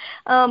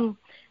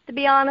 To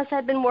be honest,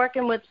 I've been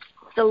working with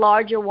the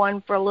larger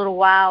one for a little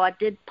while. I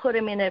did put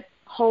him in a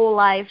whole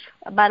life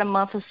about a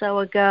month or so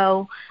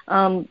ago,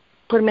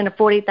 put him in a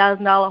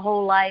 $40,000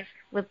 whole life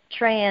with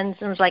trans,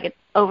 and it was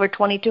over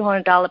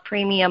 $2,200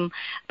 premium.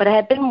 But I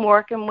had been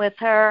working with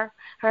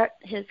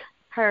his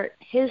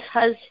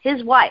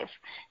wife.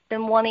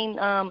 Been wanting.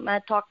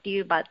 I talked to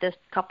you about this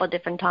a couple of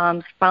different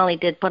times. Finally,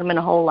 did put him in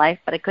a whole life,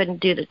 but I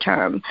couldn't do the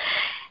term.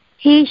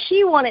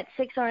 She wanted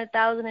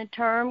 $600,000 in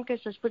term because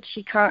that's what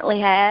she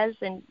currently has,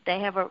 and they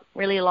have a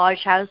really large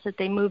house that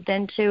they moved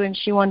into, and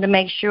she wanted to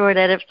make sure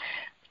that if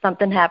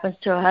something happens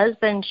to her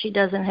husband, she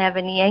doesn't have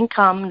any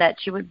income, that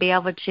she would be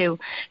able to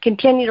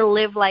continue to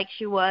live like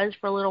she was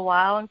for a little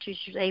while until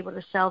she was able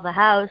to sell the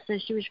house. So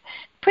she was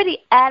pretty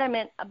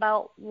adamant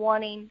about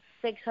wanting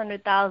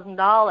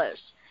 $600,000.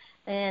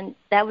 And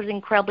that was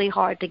incredibly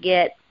hard to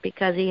get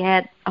because he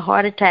had a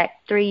heart attack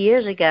 3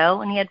 years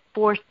ago and he had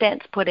 4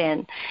 stents put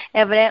in.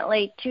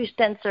 Evidently, 2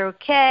 stents are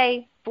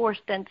okay, 4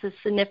 stents is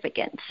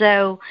significant.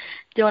 So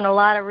doing a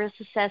lot of risk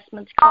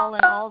assessments,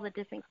 calling all the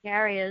different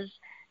carriers,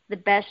 the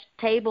best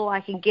table I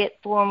can get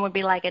for him would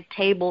be like a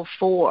table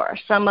 4.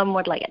 Some of them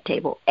would like a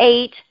table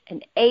 8,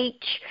 an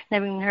H.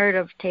 Never even heard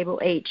of table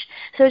H.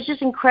 So it's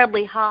just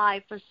incredibly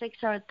high for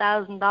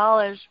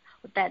 $600,000.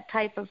 With that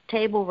type of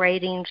table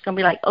rating, it's going to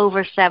be like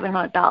over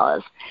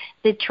 $700.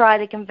 They try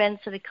to convince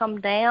her to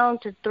come down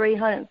to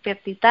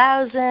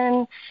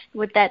 $350,000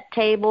 with that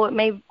table. It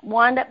may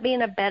wind up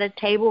being a better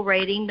table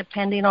rating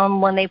depending on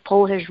when they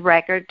pull his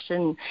records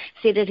and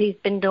see that he's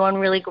been doing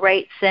really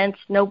great since.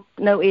 No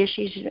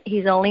issues.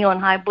 He's only on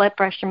high blood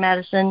pressure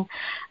medicine.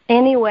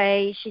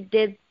 Anyway, she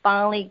did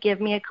finally give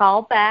me a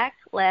call back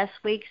last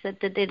week, said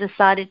that they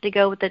decided to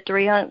go with the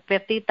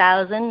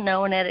 $350,000,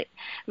 knowing that it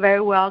very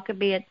well could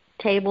be a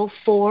table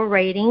 4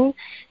 rating.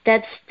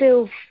 That's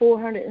still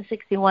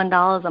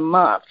 $461 a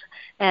month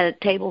at a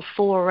table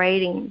 4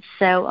 rating.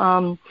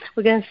 So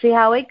we're going to see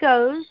how it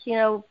goes. You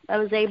know,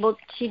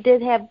 she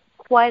did have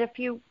quite a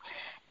few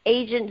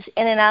agents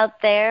in and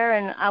out there,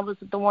 and I was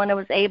the one that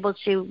was able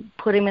to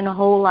put him in a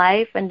whole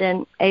life and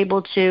then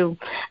able to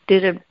do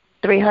the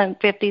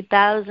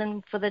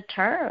 $350,000 for the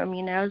term,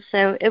 you know.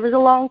 So it was a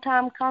long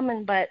time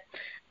coming, but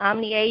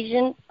I'm the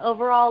agent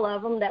over all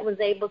of them that was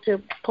able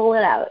to pull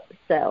it out.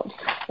 So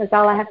that's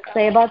all I have to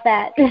say about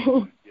that.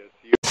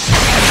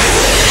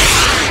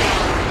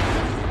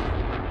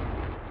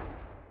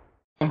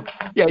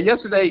 Yeah,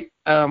 yesterday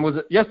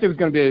was going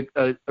to be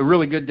a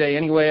really good day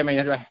anyway. I mean,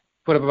 I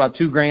put up about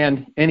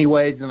 $2,000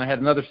 anyways, and I had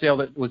another sale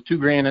that was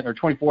 $2,000 or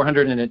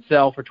 $2,400 in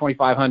itself for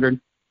 $2,500.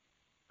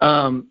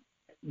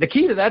 The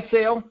key to that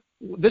sale,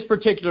 this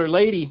particular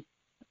lady,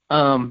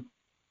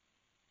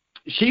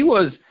 she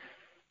was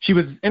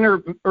in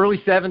her early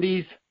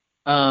 70s.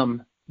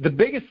 The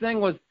biggest thing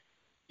was,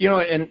 you know,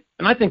 and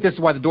I think this is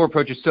why the door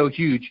approach is so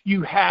huge.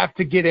 You have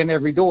to get in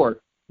every door.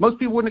 Most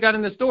people wouldn't have got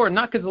in this door,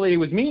 not because the lady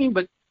was mean,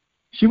 but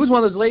she was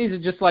one of those ladies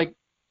that just like,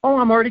 oh,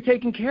 I'm already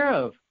taken care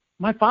of.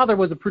 My father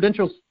was a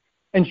Prudential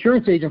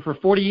insurance agent for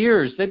 40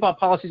 years. They bought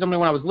policies on me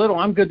when I was little.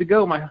 I'm good to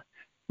go.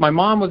 My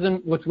mom was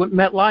with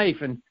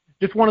MetLife, and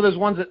just one of those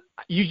ones that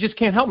you just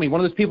can't help me.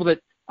 One of those people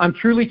that I'm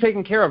truly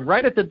taken care of.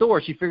 Right at the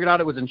door, she figured out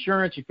it was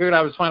insurance. She figured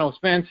out it was final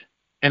expense.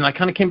 And I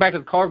kind of came back to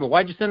the car, but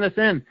why'd you send this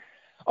in?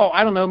 Oh,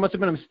 I don't know. It must have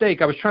been a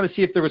mistake. I was trying to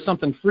see if there was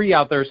something free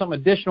out there, something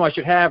additional I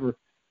should have, or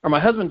my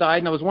husband died,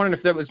 and I was wondering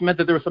if that was meant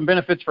that there was some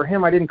benefits for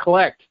him I didn't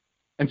collect.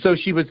 And so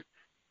she was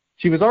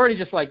already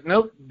just like,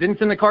 nope, didn't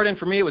send the card in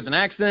for me. It was an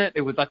accident.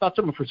 I thought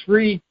something was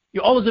free.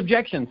 All those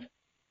objections.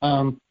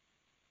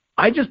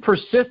 I just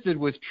persisted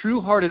with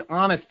true-hearted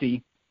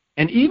honesty,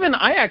 and even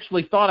I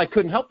actually thought I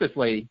couldn't help this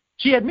lady.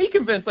 She had me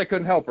convinced I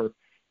couldn't help her,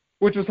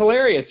 which was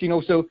hilarious, you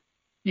know. So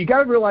you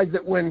got to realize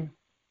that when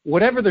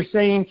whatever they're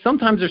saying,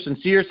 sometimes they're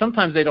sincere,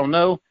 sometimes they don't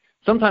know,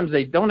 sometimes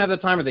they don't have the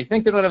time or they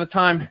think they don't have the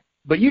time,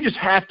 but you just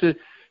have to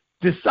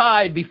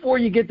decide before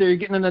you get there, you're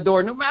getting in the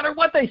door, no matter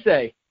what they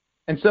say.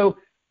 And so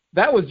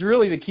that was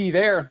really the key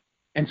there.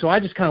 And so I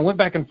just kind of went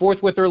back and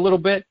forth with her a little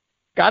bit,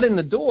 got in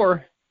the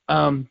door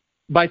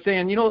by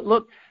saying, you know,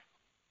 look,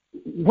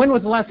 when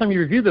was the last time you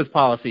reviewed those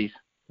policies?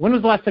 When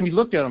was the last time you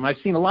looked at them? I've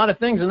seen a lot of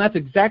things, and that's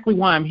exactly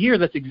why I'm here.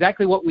 That's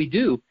exactly what we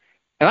do.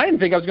 And I didn't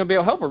think I was going to be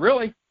able to help her,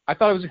 really. I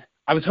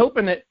was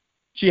hoping that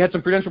she had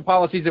some Prudential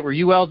policies that were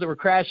ULs that were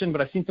crashing,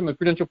 but I've seen some of the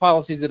Prudential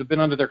policies that have been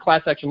under their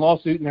class action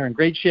lawsuit, and they're in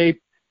great shape.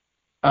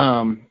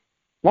 Long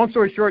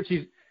story short,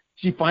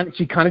 she kind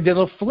of did a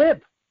little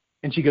flip,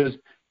 and she goes,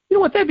 you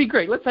know what, that'd be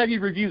great. Let's have you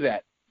review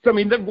that. So, I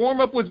mean, the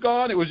warm-up was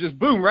gone. It was just,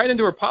 boom, right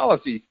into her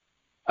policies.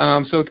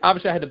 So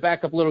obviously I had to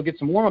back up a little, get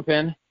some warm-up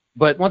in.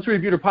 But once we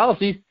reviewed her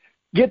policies,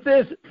 get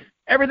this,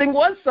 everything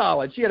was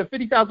solid. She had a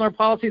 $50,000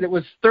 policy that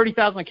was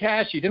 $30,000 in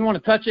cash. She didn't want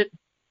to touch it.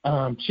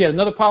 She had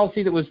another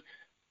policy that was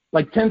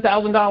like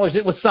 $10,000.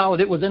 It was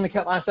solid. It was in the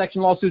class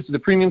action lawsuit, so the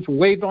premiums were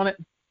waived on it.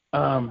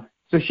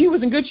 So she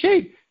was in good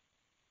shape.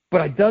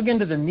 But I dug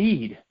into the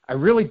need. I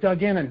really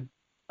dug in, and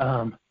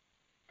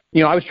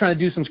you know, I was trying to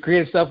do some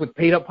creative stuff with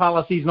paid-up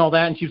policies and all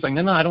that, and she was like,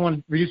 no, I don't want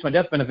to reduce my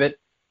death benefit.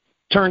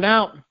 Turned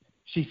out,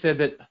 she said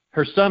that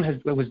her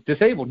son was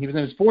disabled. He was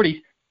in his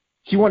 40s.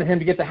 She wanted him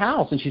to get the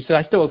house, and she said,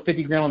 I still owe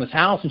 $50,000 on this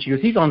house. And she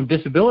goes, he's on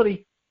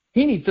disability.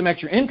 He needs some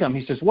extra income.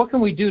 He says, what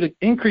can we do to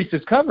increase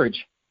his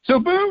coverage? So,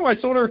 boom, I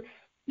sold her,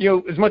 you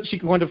know, as much as she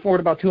could afford,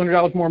 about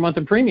 $200 more a month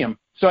in premium.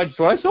 So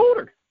I sold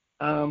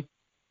her.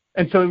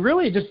 And so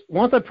really just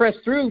once I pressed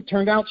through,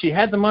 turned out she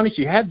had the money.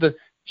 She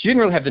didn't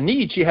really have the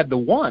need. She had the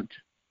want.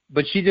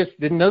 But she just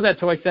didn't know that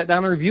until I sat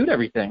down and reviewed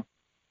everything.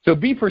 So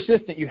be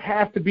persistent. You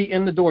have to be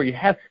in the door.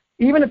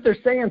 Even if they're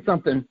saying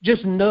something,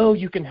 just know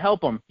you can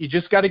help them. You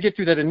just got to get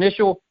through that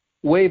initial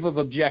wave of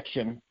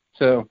objection.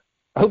 So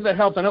I hope that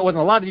helps. I know it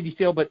wasn't a lot of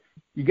detail, but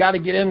you got to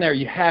get in there.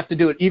 You have to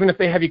do it, even if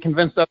they have you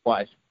convinced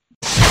otherwise.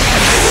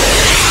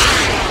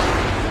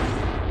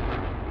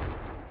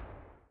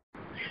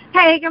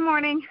 Hey, good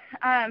morning.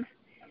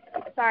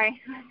 Sorry,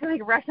 I feel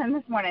like rushing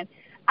this morning.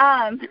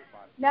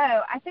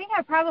 No, I think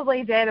I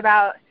probably did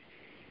about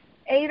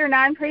 8 or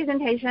 9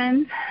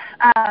 presentations.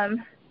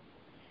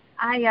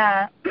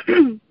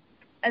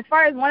 As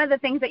far as one of the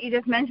things that you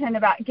just mentioned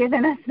about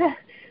giving us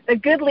the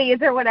good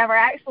leads or whatever,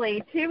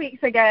 actually 2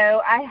 weeks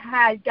ago I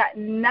had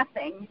gotten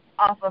nothing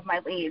off of my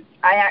leads.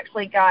 I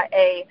actually got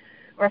a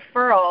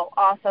referral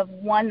off of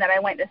one that I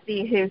went to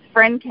see whose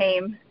friend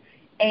came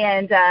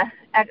and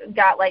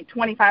got like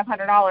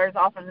 $2,500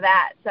 off of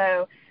that.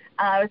 So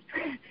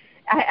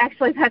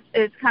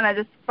it's kind of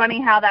just funny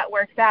how that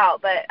works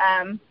out. But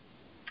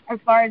as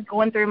far as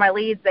going through my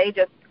leads, they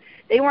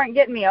weren't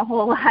getting me a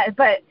whole lot.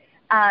 But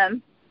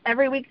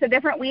every week's a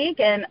different week,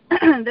 and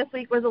this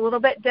week was a little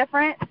bit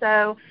different.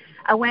 So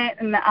I went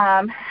and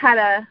had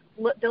a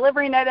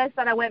delivery notice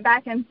that I went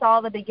back and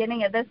saw the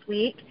beginning of this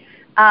week.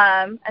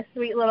 A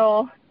sweet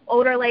little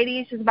older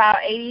lady. She's about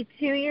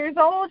 82 years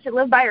old. She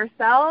lived by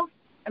herself,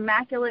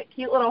 immaculate,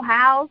 cute little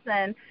house.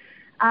 And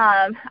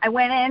I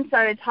went in,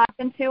 started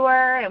talking to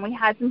her, and we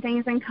had some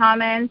things in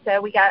common.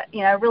 So we got,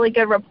 really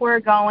good rapport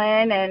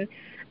going. And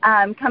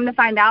come to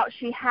find out,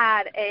 she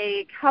had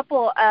a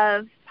couple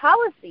of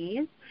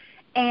policies.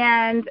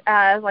 And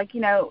I was like,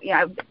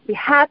 I'd be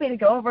happy to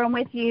go over them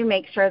with you,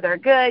 make sure they're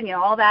good,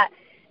 all that.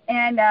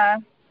 And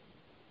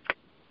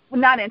was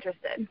not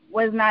interested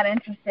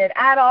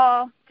at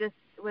all. Just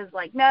was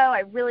like, no, I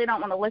really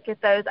don't want to look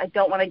at those. I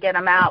don't want to get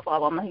them out, blah,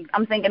 blah, blah.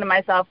 I'm thinking to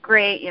myself,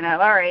 great, all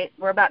right,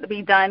 we're about to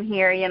be done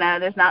here.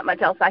 There's not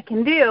much else I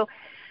can do.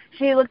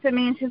 She looks at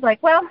me and she's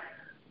like, well,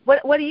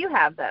 what do you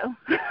have, though?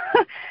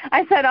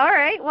 I said, all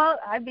right, well,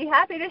 I'd be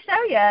happy to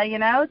show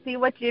you,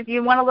 see if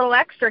you want a little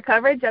extra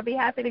coverage, I'd be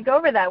happy to go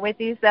over that with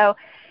you. So,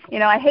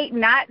 I hate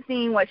not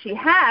seeing what she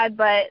had,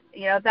 but,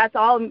 if that's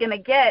all I'm going to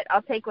get,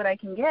 I'll take what I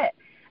can get.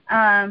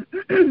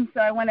 So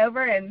I went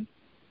over and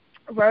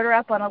wrote her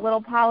up on a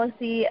little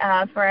policy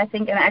for, I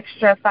think, an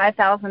extra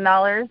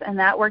 $5,000, and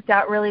that worked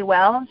out really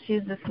well.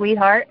 She's a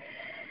sweetheart.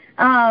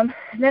 Then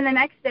the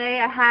next day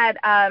I had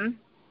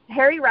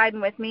Harry riding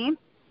with me.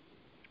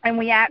 And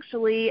we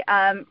actually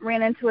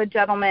ran into a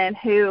gentleman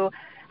who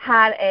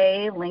had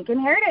a Lincoln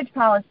Heritage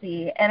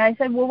policy. And I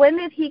said, well, when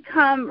did he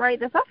come write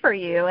this up for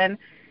you? And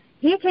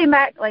he came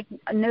back like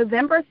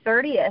November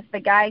 30th. The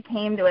guy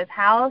came to his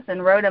house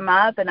and wrote him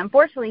up. And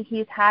unfortunately,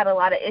 he's had a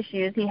lot of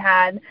issues. He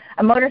had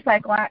a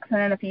motorcycle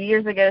accident a few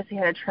years ago, so he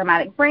had a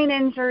traumatic brain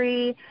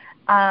injury.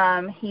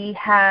 He's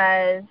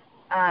had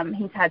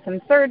some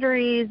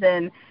surgeries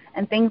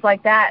and things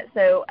like that.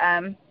 So,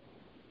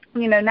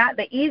 not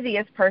the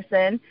easiest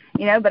person,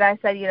 but I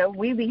said,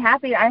 we'd be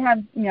happy. I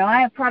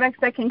have products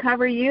that can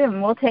cover you,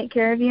 and we'll take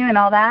care of you and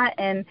all that.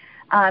 And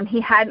he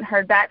hadn't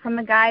heard back from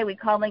the guy. We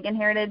called Lincoln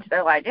Heritage.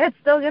 They're like, it's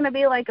still going to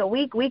be like a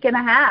week and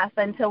a half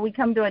until we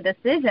come to a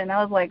decision.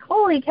 I was like,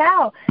 holy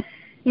cow.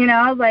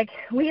 I was like,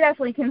 we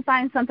definitely can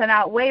find something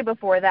out way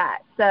before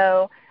that.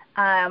 So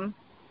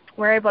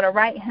we're able to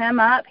write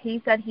him up.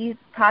 He said he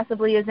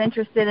possibly is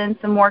interested in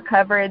some more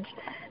coverage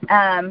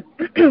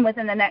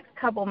within the next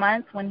couple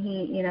months when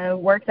he,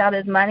 works out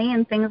his money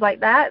and things like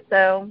that.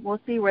 So we'll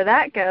see where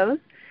that goes.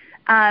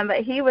 But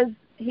he was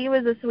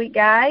a sweet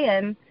guy.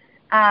 And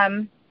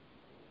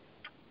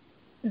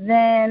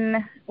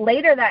then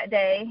later that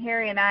day,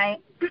 Harry and I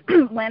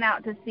went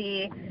out to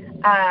see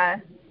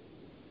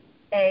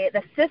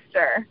the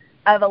sister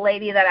of a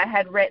lady that I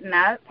had written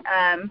up,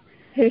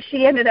 who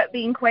she ended up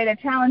being quite a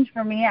challenge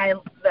for me.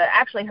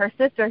 Actually, her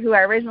sister, who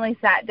I originally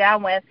sat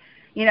down with,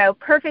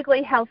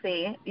 perfectly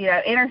healthy,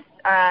 in her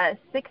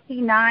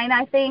 69,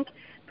 I think,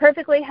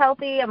 perfectly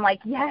healthy. I'm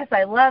like, yes,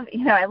 I love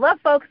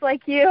folks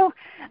like you.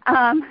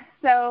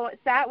 So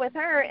sat with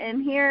her,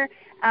 and here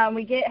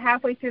we get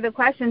halfway through the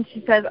questions.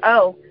 She says,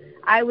 oh,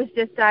 I was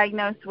just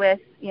diagnosed with,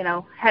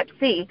 Hep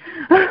C.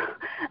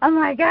 I'm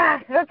like,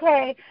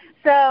 okay.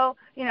 So,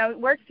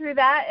 worked through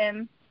that,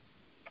 and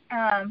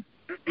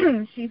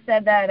she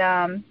said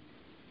that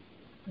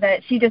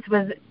that she just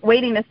was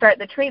waiting to start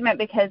the treatment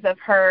because of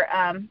her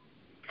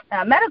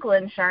medical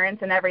insurance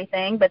and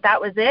everything, but that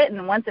was it.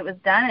 And once it was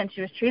done and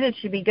she was treated,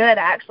 she'd be good.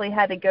 I actually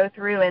had to go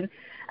through and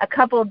a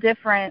couple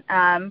different,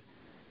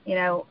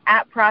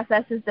 app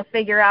processes to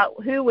figure out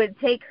who would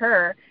take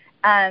her.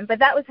 But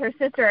that was her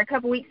sister a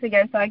couple weeks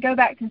ago. So I go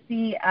back to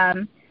see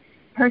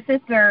her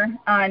sister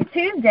on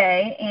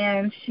Tuesday,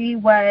 and she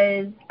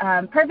was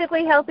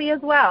perfectly healthy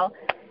as well,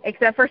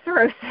 except for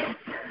cirrhosis.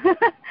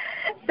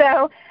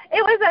 So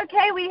it was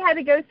okay. We had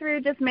to go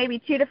through just maybe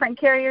 2 different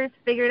carriers,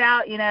 figured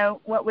out,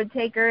 what would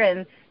take her,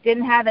 and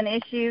didn't have an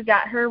issue,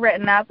 got her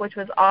written up, which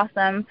was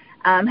awesome.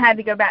 Had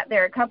to go back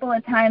there a couple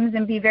of times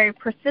and be very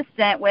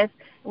persistent with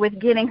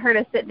getting her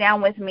to sit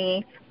down with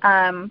me.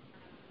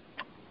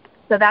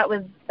 So that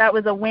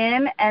was a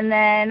win. And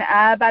then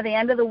by the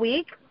end of the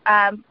week,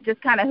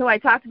 just kind of who I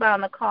talked about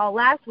on the call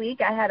last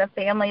week, I had a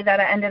family that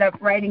I ended up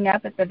writing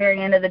up at the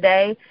very end of the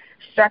day,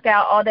 struck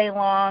out all day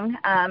long.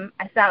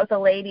 I sat with a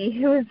lady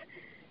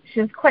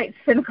she was quite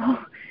cynical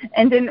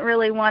and didn't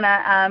really want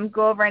to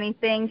go over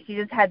anything. She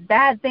just had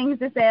bad things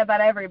to say about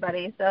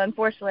everybody. So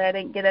unfortunately, I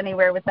didn't get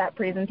anywhere with that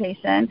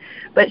presentation.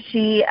 But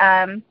she,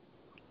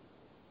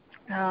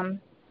 but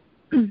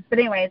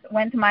anyways,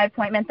 went to my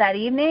appointment that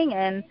evening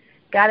and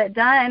got it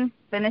done.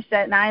 Finished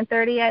at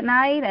 9:30 at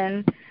night,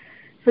 and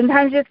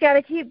sometimes you just got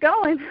to keep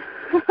going.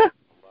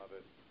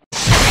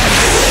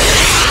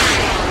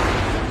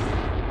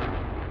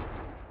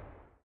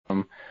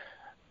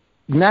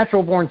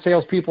 Natural-born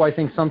salespeople, I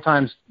think,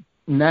 sometimes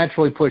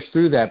naturally push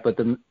through that, but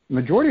the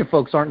majority of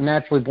folks aren't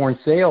naturally born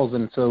sales,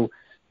 and so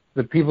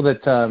the people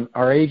that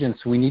are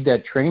agents, we need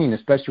that training,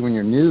 especially when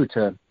you're new,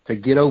 to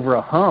get over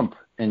a hump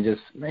and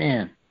just,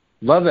 man,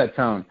 love that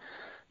tone.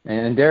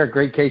 And Derek,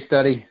 great case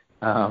study.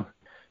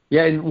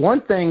 Yeah, and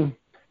one thing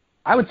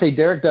I would say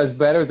Derek does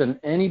better than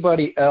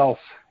anybody else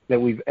that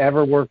we've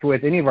ever worked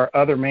with, any of our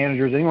other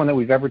managers, anyone that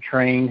we've ever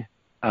trained.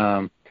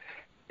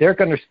 Derek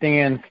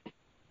understands,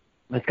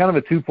 it's kind of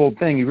a twofold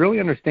thing. He really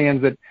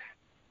understands that,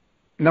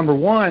 number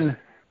one,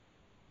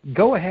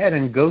 go ahead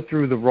and go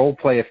through the role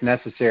play if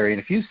necessary. And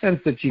if you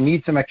sense that you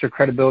need some extra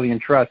credibility and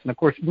trust, and of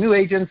course, new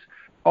agents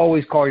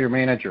always call your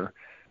manager.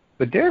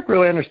 But Derek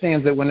really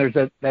understands that when there's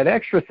that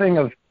extra thing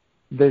of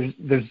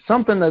there's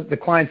something that the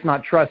client's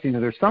not trusting, or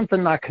there's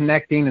something not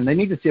connecting, and they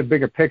need to see a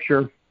bigger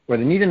picture, or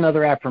they need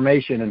another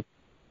affirmation,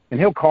 and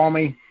he'll call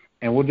me,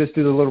 and we'll just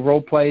do the little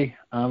role play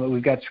that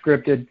we've got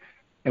scripted,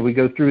 and we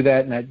go through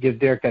that, and that gives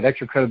Derek that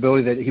extra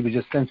credibility that he was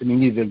just sensing he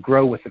needed to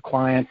grow with the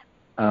client.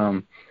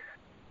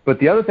 But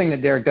the other thing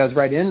that Derek does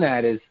right in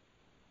that is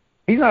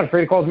he's not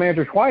afraid to call his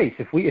manager twice.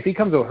 If he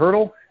comes to a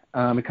hurdle,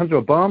 it comes to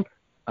a bump,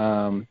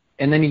 and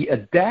then he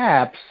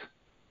adapts.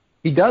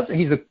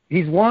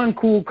 He's one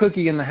cool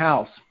cookie in the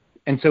house,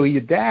 and so he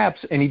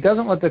adapts, and he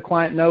doesn't let the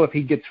client know if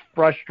he gets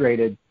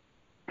frustrated.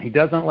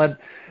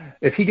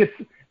 If he gets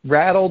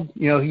rattled,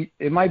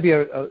 it might be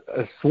a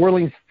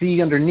swirling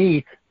sea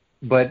underneath,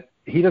 but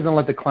he doesn't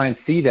let the client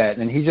see that,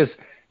 and he just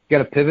got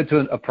to pivot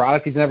to a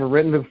product he's never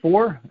written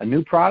before, a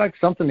new product,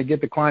 something to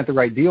get the client the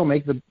right deal,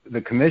 make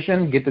the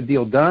commission, get the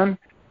deal done,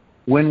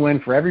 win-win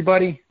for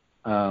everybody.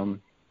 So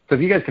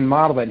if you guys can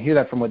model that and hear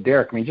that from what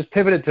Derek, just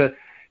pivoted to,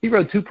 he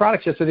wrote 2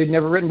 products yesterday he'd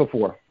never written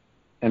before,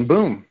 and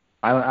boom,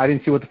 I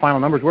didn't see what the final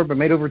numbers were, but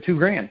made over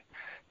 $2,000.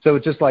 So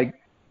it's just like,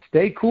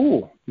 stay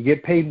cool, you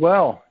get paid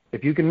well.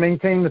 If you can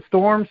maintain the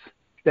storms,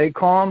 stay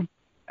calm,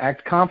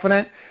 act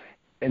confident,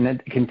 and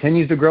then it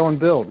continues to grow and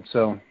build.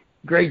 So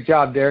great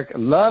job, Derek. I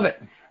love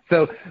it.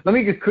 So let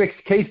me get a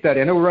quick case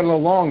study. I know we're running a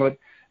little long, but,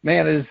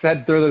 man, I just had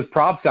to throw those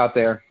props out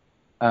there.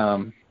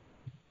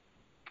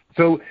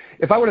 So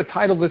if I were to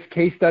title this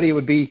case study, it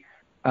would be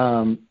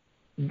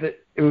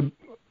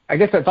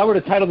if I were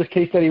to title this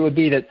case study, it would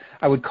be that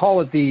I would call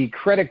it the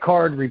credit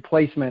card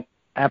replacement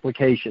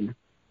application.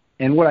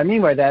 And what I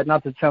mean by that,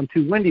 not to sound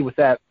too windy with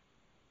that,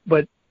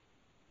 but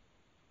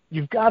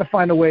you've got to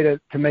find a way to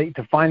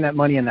find that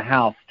money in the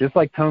house, just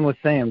like Tone was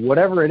saying,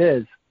 whatever it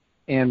is.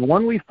 And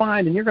when we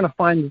find, and you're going to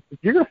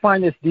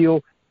find this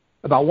deal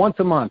about once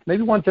a month,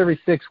 maybe once every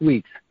 6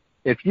 weeks.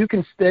 If you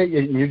can stay,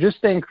 and you're just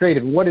staying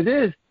creative, what it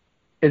is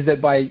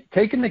that by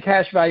taking the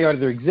cash value out of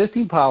their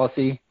existing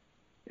policy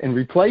and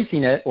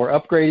replacing it or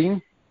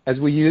upgrading, as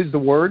we use the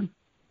word,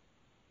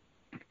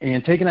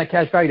 and taking that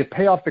cash value to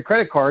pay off the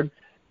credit card,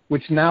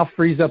 which now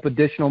frees up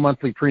additional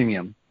monthly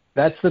premium.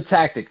 That's the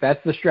tactic.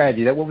 That's the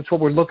strategy. That's what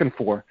we're looking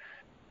for.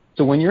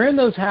 So when you're in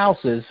those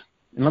houses,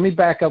 and let me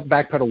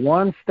backpedal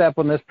one step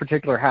on this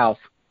particular house.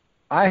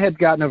 I had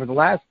gotten over the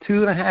last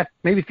 2.5,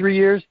 maybe 3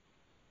 years,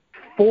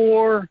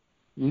 4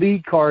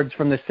 lead cards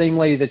from the same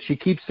lady that she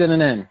keeps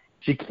sending in.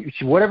 She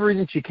whatever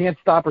reason, she can't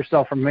stop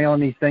herself from mailing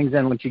these things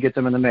in when she gets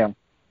them in the mail.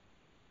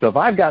 So if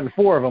I've gotten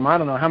 4 of them, I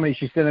don't know how many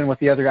she's sending in with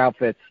the other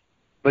outfits.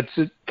 But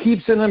she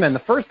keeps sending them in. The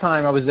first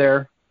time I was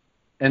there,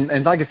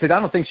 and like I said, I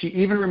don't think she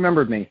even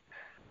remembered me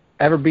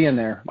ever being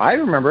there. I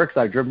remember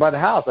because I've driven by the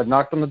house. I've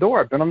knocked on the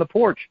door. I've been on the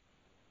porch.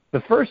 The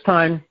first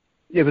time,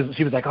 she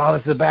was like, "Oh,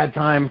 this is a bad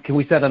time. Can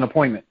we set an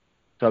appointment?"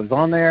 So I was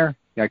on there.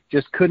 I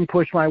just couldn't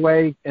push my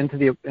way into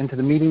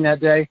the meeting that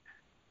day,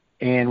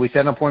 and we set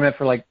an appointment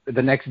for like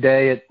the next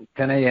day at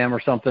 10 a.m. or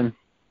something.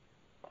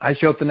 I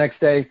show up the next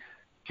day.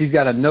 She's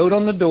got a note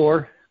on the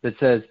door that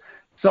says,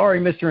 "Sorry,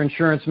 Mr.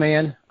 Insurance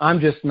Man,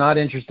 I'm just not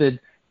interested.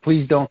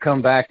 Please don't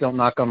come back. Don't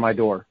knock on my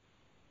door."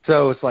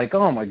 So it's like,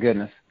 oh my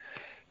goodness.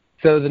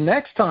 So the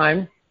next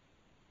time,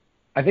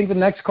 I think the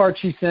next card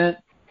she sent,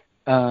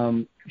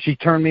 she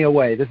turned me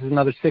away. This is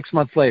another 6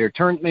 months later.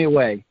 Turned me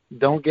away.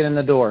 Don't get in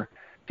the door.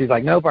 She's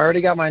like, "Nope, I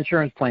already got my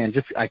insurance plan.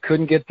 I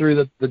couldn't get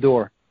through the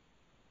door."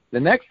 The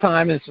next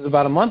time, this was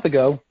about a month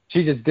ago,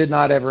 she just did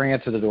not ever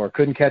answer the door.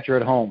 Couldn't catch her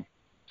at home.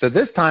 So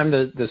this time,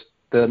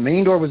 the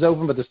main door was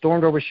open, but the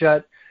storm door was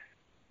shut,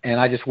 and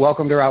I just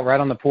welcomed her out right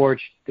on the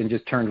porch and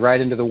just turned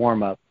right into the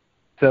warm-up.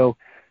 So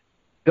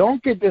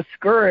don't get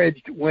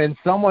discouraged when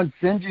someone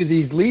sends you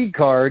these lead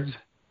cards,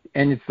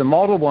 and it's the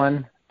multiple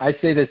one. I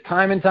say this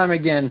time and time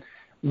again.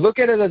 Look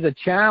at it as a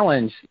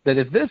challenge that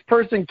if this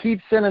person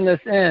keeps sending this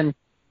in,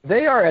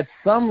 they are at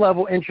some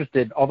level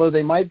interested, although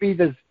they might be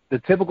the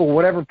typical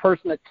whatever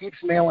person that keeps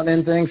mailing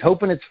in things,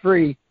 hoping it's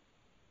free.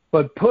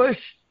 But push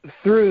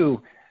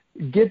through.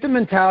 Get the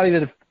mentality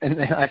that,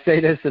 and I say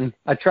this, and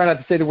I try not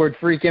to say the word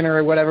freaking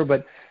or whatever,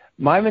 but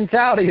my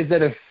mentality is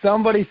that if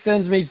somebody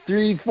sends me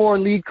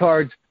 3-4 lead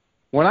cards,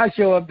 when I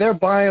show up, they're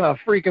buying a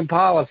freaking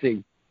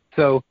policy.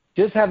 So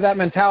just have that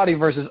mentality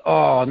versus,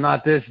 oh,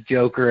 not this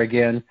joker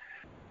again.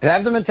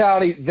 Have the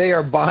mentality they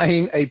are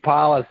buying a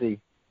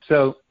policy.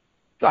 So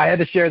I had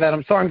to share that.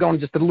 I'm sorry I'm going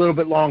just a little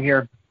bit long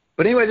here.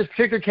 But anyway, this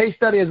particular case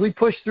study, as we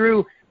pushed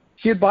through,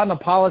 she had bought a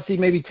policy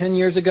maybe 10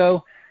 years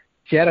ago.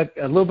 She had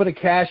a little bit of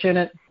cash in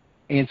it,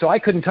 and so I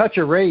couldn't touch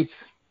her rates.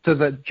 So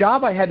the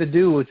job I had to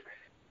do was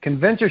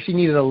convince her she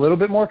needed a little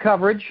bit more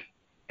coverage.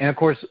 And, of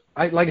course,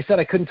 like I said,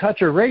 I couldn't touch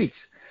her rates.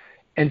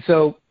 And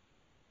so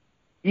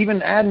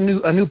even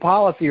adding a new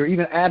policy or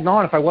even adding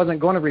on if I wasn't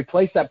going to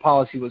replace that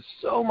policy was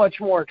so much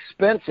more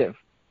expensive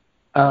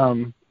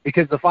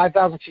because the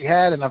 $5,000 she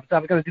had, and if I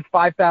was going to do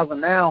 $5,000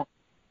 now,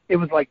 it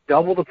was like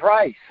double the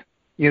price,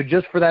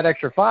 just for that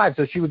extra $5,000.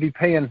 So she would be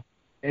paying.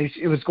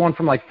 It was going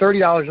from like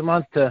 $30 a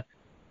month to,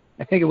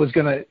 I think it was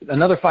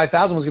another $5,000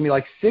 was going to be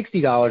like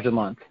 $60 a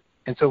month,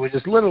 and so it was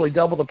just literally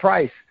double the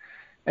price.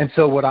 And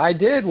so what I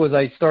did was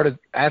I started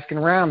asking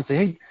around and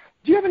saying, hey,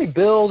 do you have any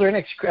bills or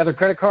any other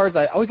credit cards?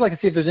 I always like to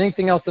see if there's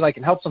anything else that I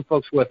can help some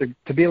folks with or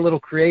to be a little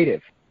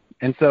creative.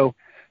 And so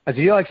I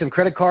said, you like some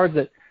credit cards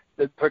that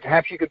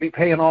perhaps you could be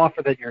paying off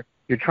or that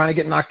you're trying to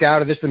get knocked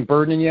out or this been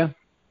burdening you?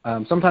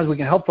 Sometimes we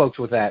can help folks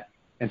with that.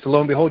 And so lo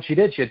and behold, she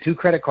did. She had 2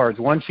 credit cards.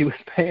 One she was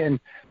paying,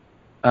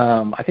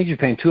 I think she was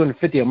paying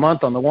 $250 a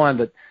month on the one,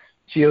 but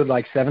she owed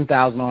like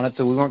 $7,000 on it,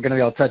 so we weren't going to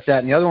be able to touch that.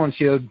 And the other one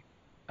she owed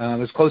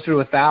was closer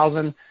to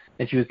 $1,000,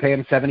 and she was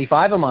paying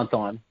 $75 a month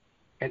on.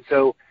 And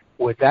so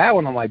with that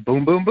one, I'm like,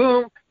 boom, boom,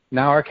 boom.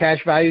 Now our cash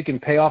value can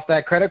pay off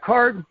that credit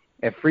card.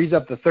 It frees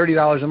up the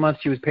 $30 a month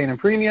she was paying in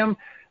premium,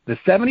 the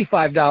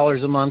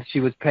 $75 a month she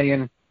was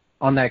paying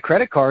on that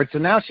credit card. So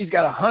now she's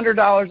got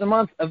 $100 a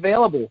month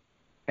available.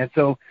 And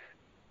so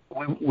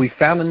we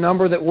found a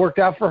number that worked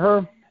out for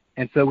her.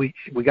 And so we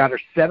got her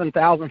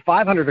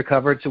 $7,500 of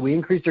coverage. So we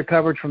increased her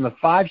coverage from the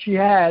 $5,000 she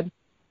had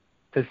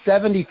to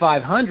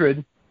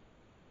 $7,500,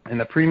 and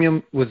the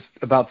premium was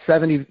about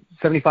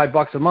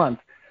 $75 a month.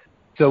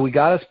 So we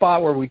got a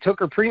spot where we took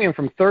her premium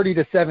from $30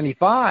 to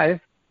 $75.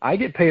 I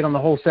get paid on the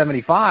whole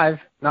 $75,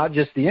 not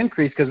just the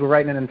increase because we're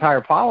writing an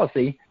entire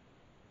policy.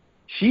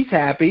 She's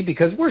happy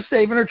because we're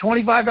saving her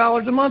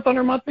 $25 a month on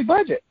her monthly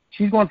budget.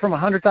 She's going from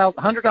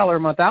 $100 a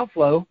month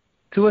outflow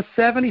to a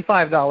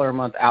 $75 a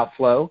month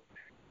outflow.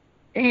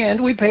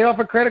 And we paid off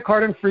a credit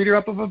card and freed her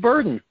up of a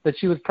burden that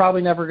she was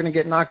probably never going to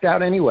get knocked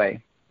out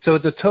anyway. So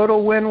it's a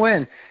total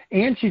win-win.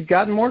 And she's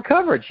gotten more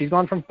coverage. She's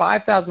gone from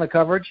 $5,000 of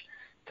coverage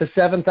to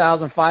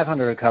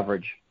 $7,500 of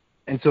coverage.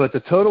 And so it's a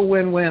total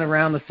win-win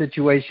around the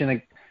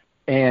situation.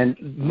 And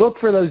look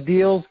for those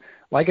deals.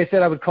 Like I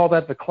said, I would call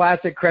that the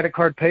classic credit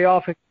card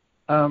payoff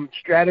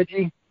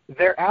strategy.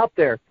 They're out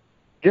there.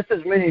 Just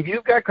as many of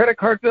you've got credit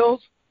card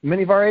bills,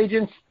 many of our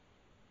agents,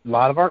 a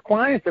lot of our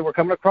clients that we're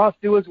coming across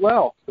do as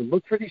well. So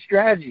look for these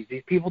strategies.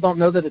 These people don't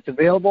know that it's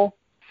available.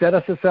 Set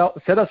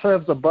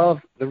ourselves above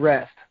the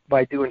rest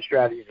by doing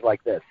strategies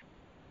like this.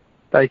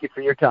 Thank you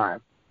for your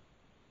time.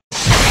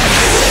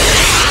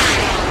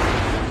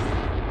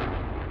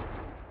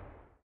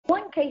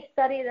 One case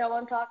study that I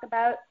want to talk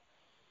about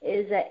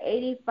is an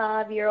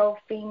 85-year-old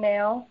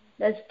female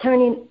that's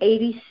turning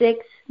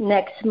 86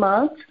 next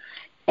month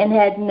and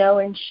had no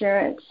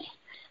insurance.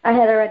 I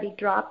had already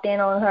dropped in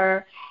on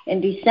her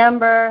in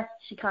December.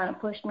 She kind of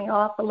pushed me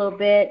off a little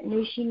bit,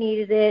 knew she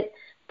needed it,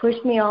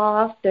 pushed me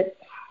off. But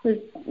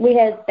we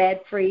had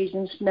bad freeze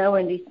and snow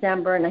in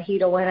December, and the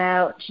heater went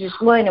out.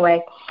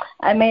 Anyway,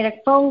 I made a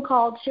phone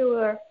call to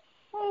her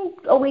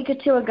a week or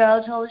two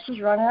ago, told her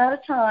she's running out of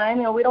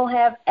time. We don't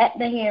have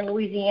Aetna here in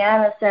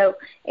Louisiana, so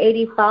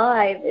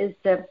 85 is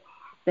the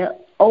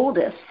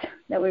oldest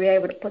that we were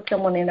able to put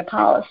someone in a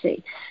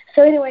policy.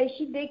 So anyway,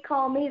 she did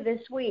call me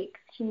this week.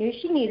 She knew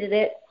she needed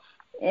it.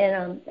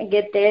 And I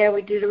get there,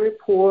 we do the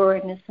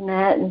report and this and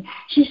that, and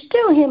she's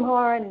still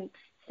hard and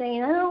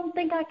saying, I don't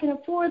think I can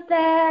afford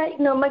that.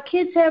 My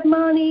kids have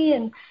money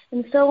and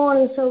so on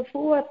and so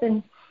forth.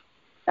 And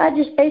I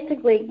just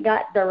basically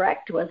got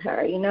direct with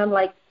her. I'm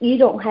like, you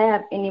don't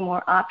have any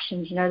more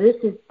options.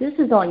 This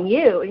is on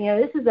you.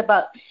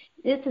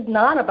 This is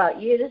not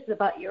about you. This is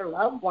about your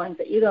loved ones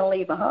that you're going to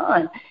leave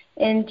behind.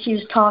 And she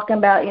was talking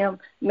about,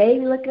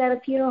 maybe looking at a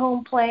funeral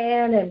home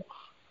plan. And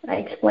I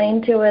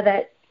explained to her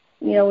that,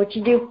 what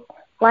you do,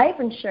 life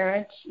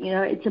insurance,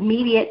 it's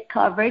immediate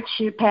coverage.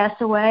 You pass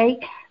away,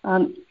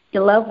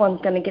 your loved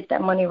one's going to get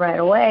that money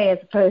right away, as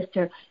opposed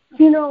to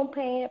funeral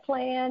plan,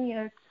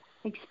 it's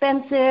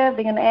expensive.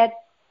 They're going to add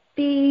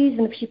fees,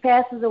 and if she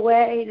passes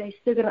away, they're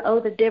still going to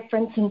owe the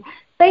difference. And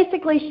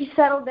basically, she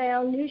settled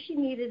down, knew she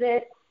needed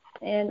it,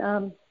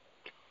 and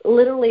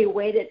literally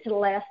waited to the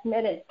last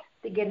minute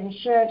to get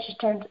insurance. She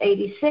turns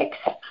 86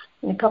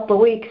 in a couple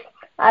of weeks.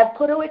 I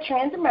put her with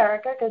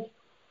Transamerica because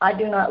I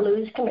do not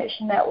lose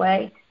commission that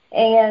way.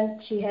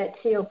 And she had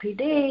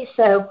COPD,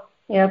 so,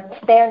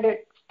 standard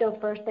still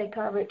first day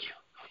coverage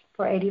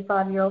for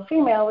 85-year-old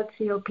female with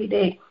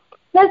COPD.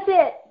 That's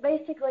it.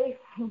 Basically,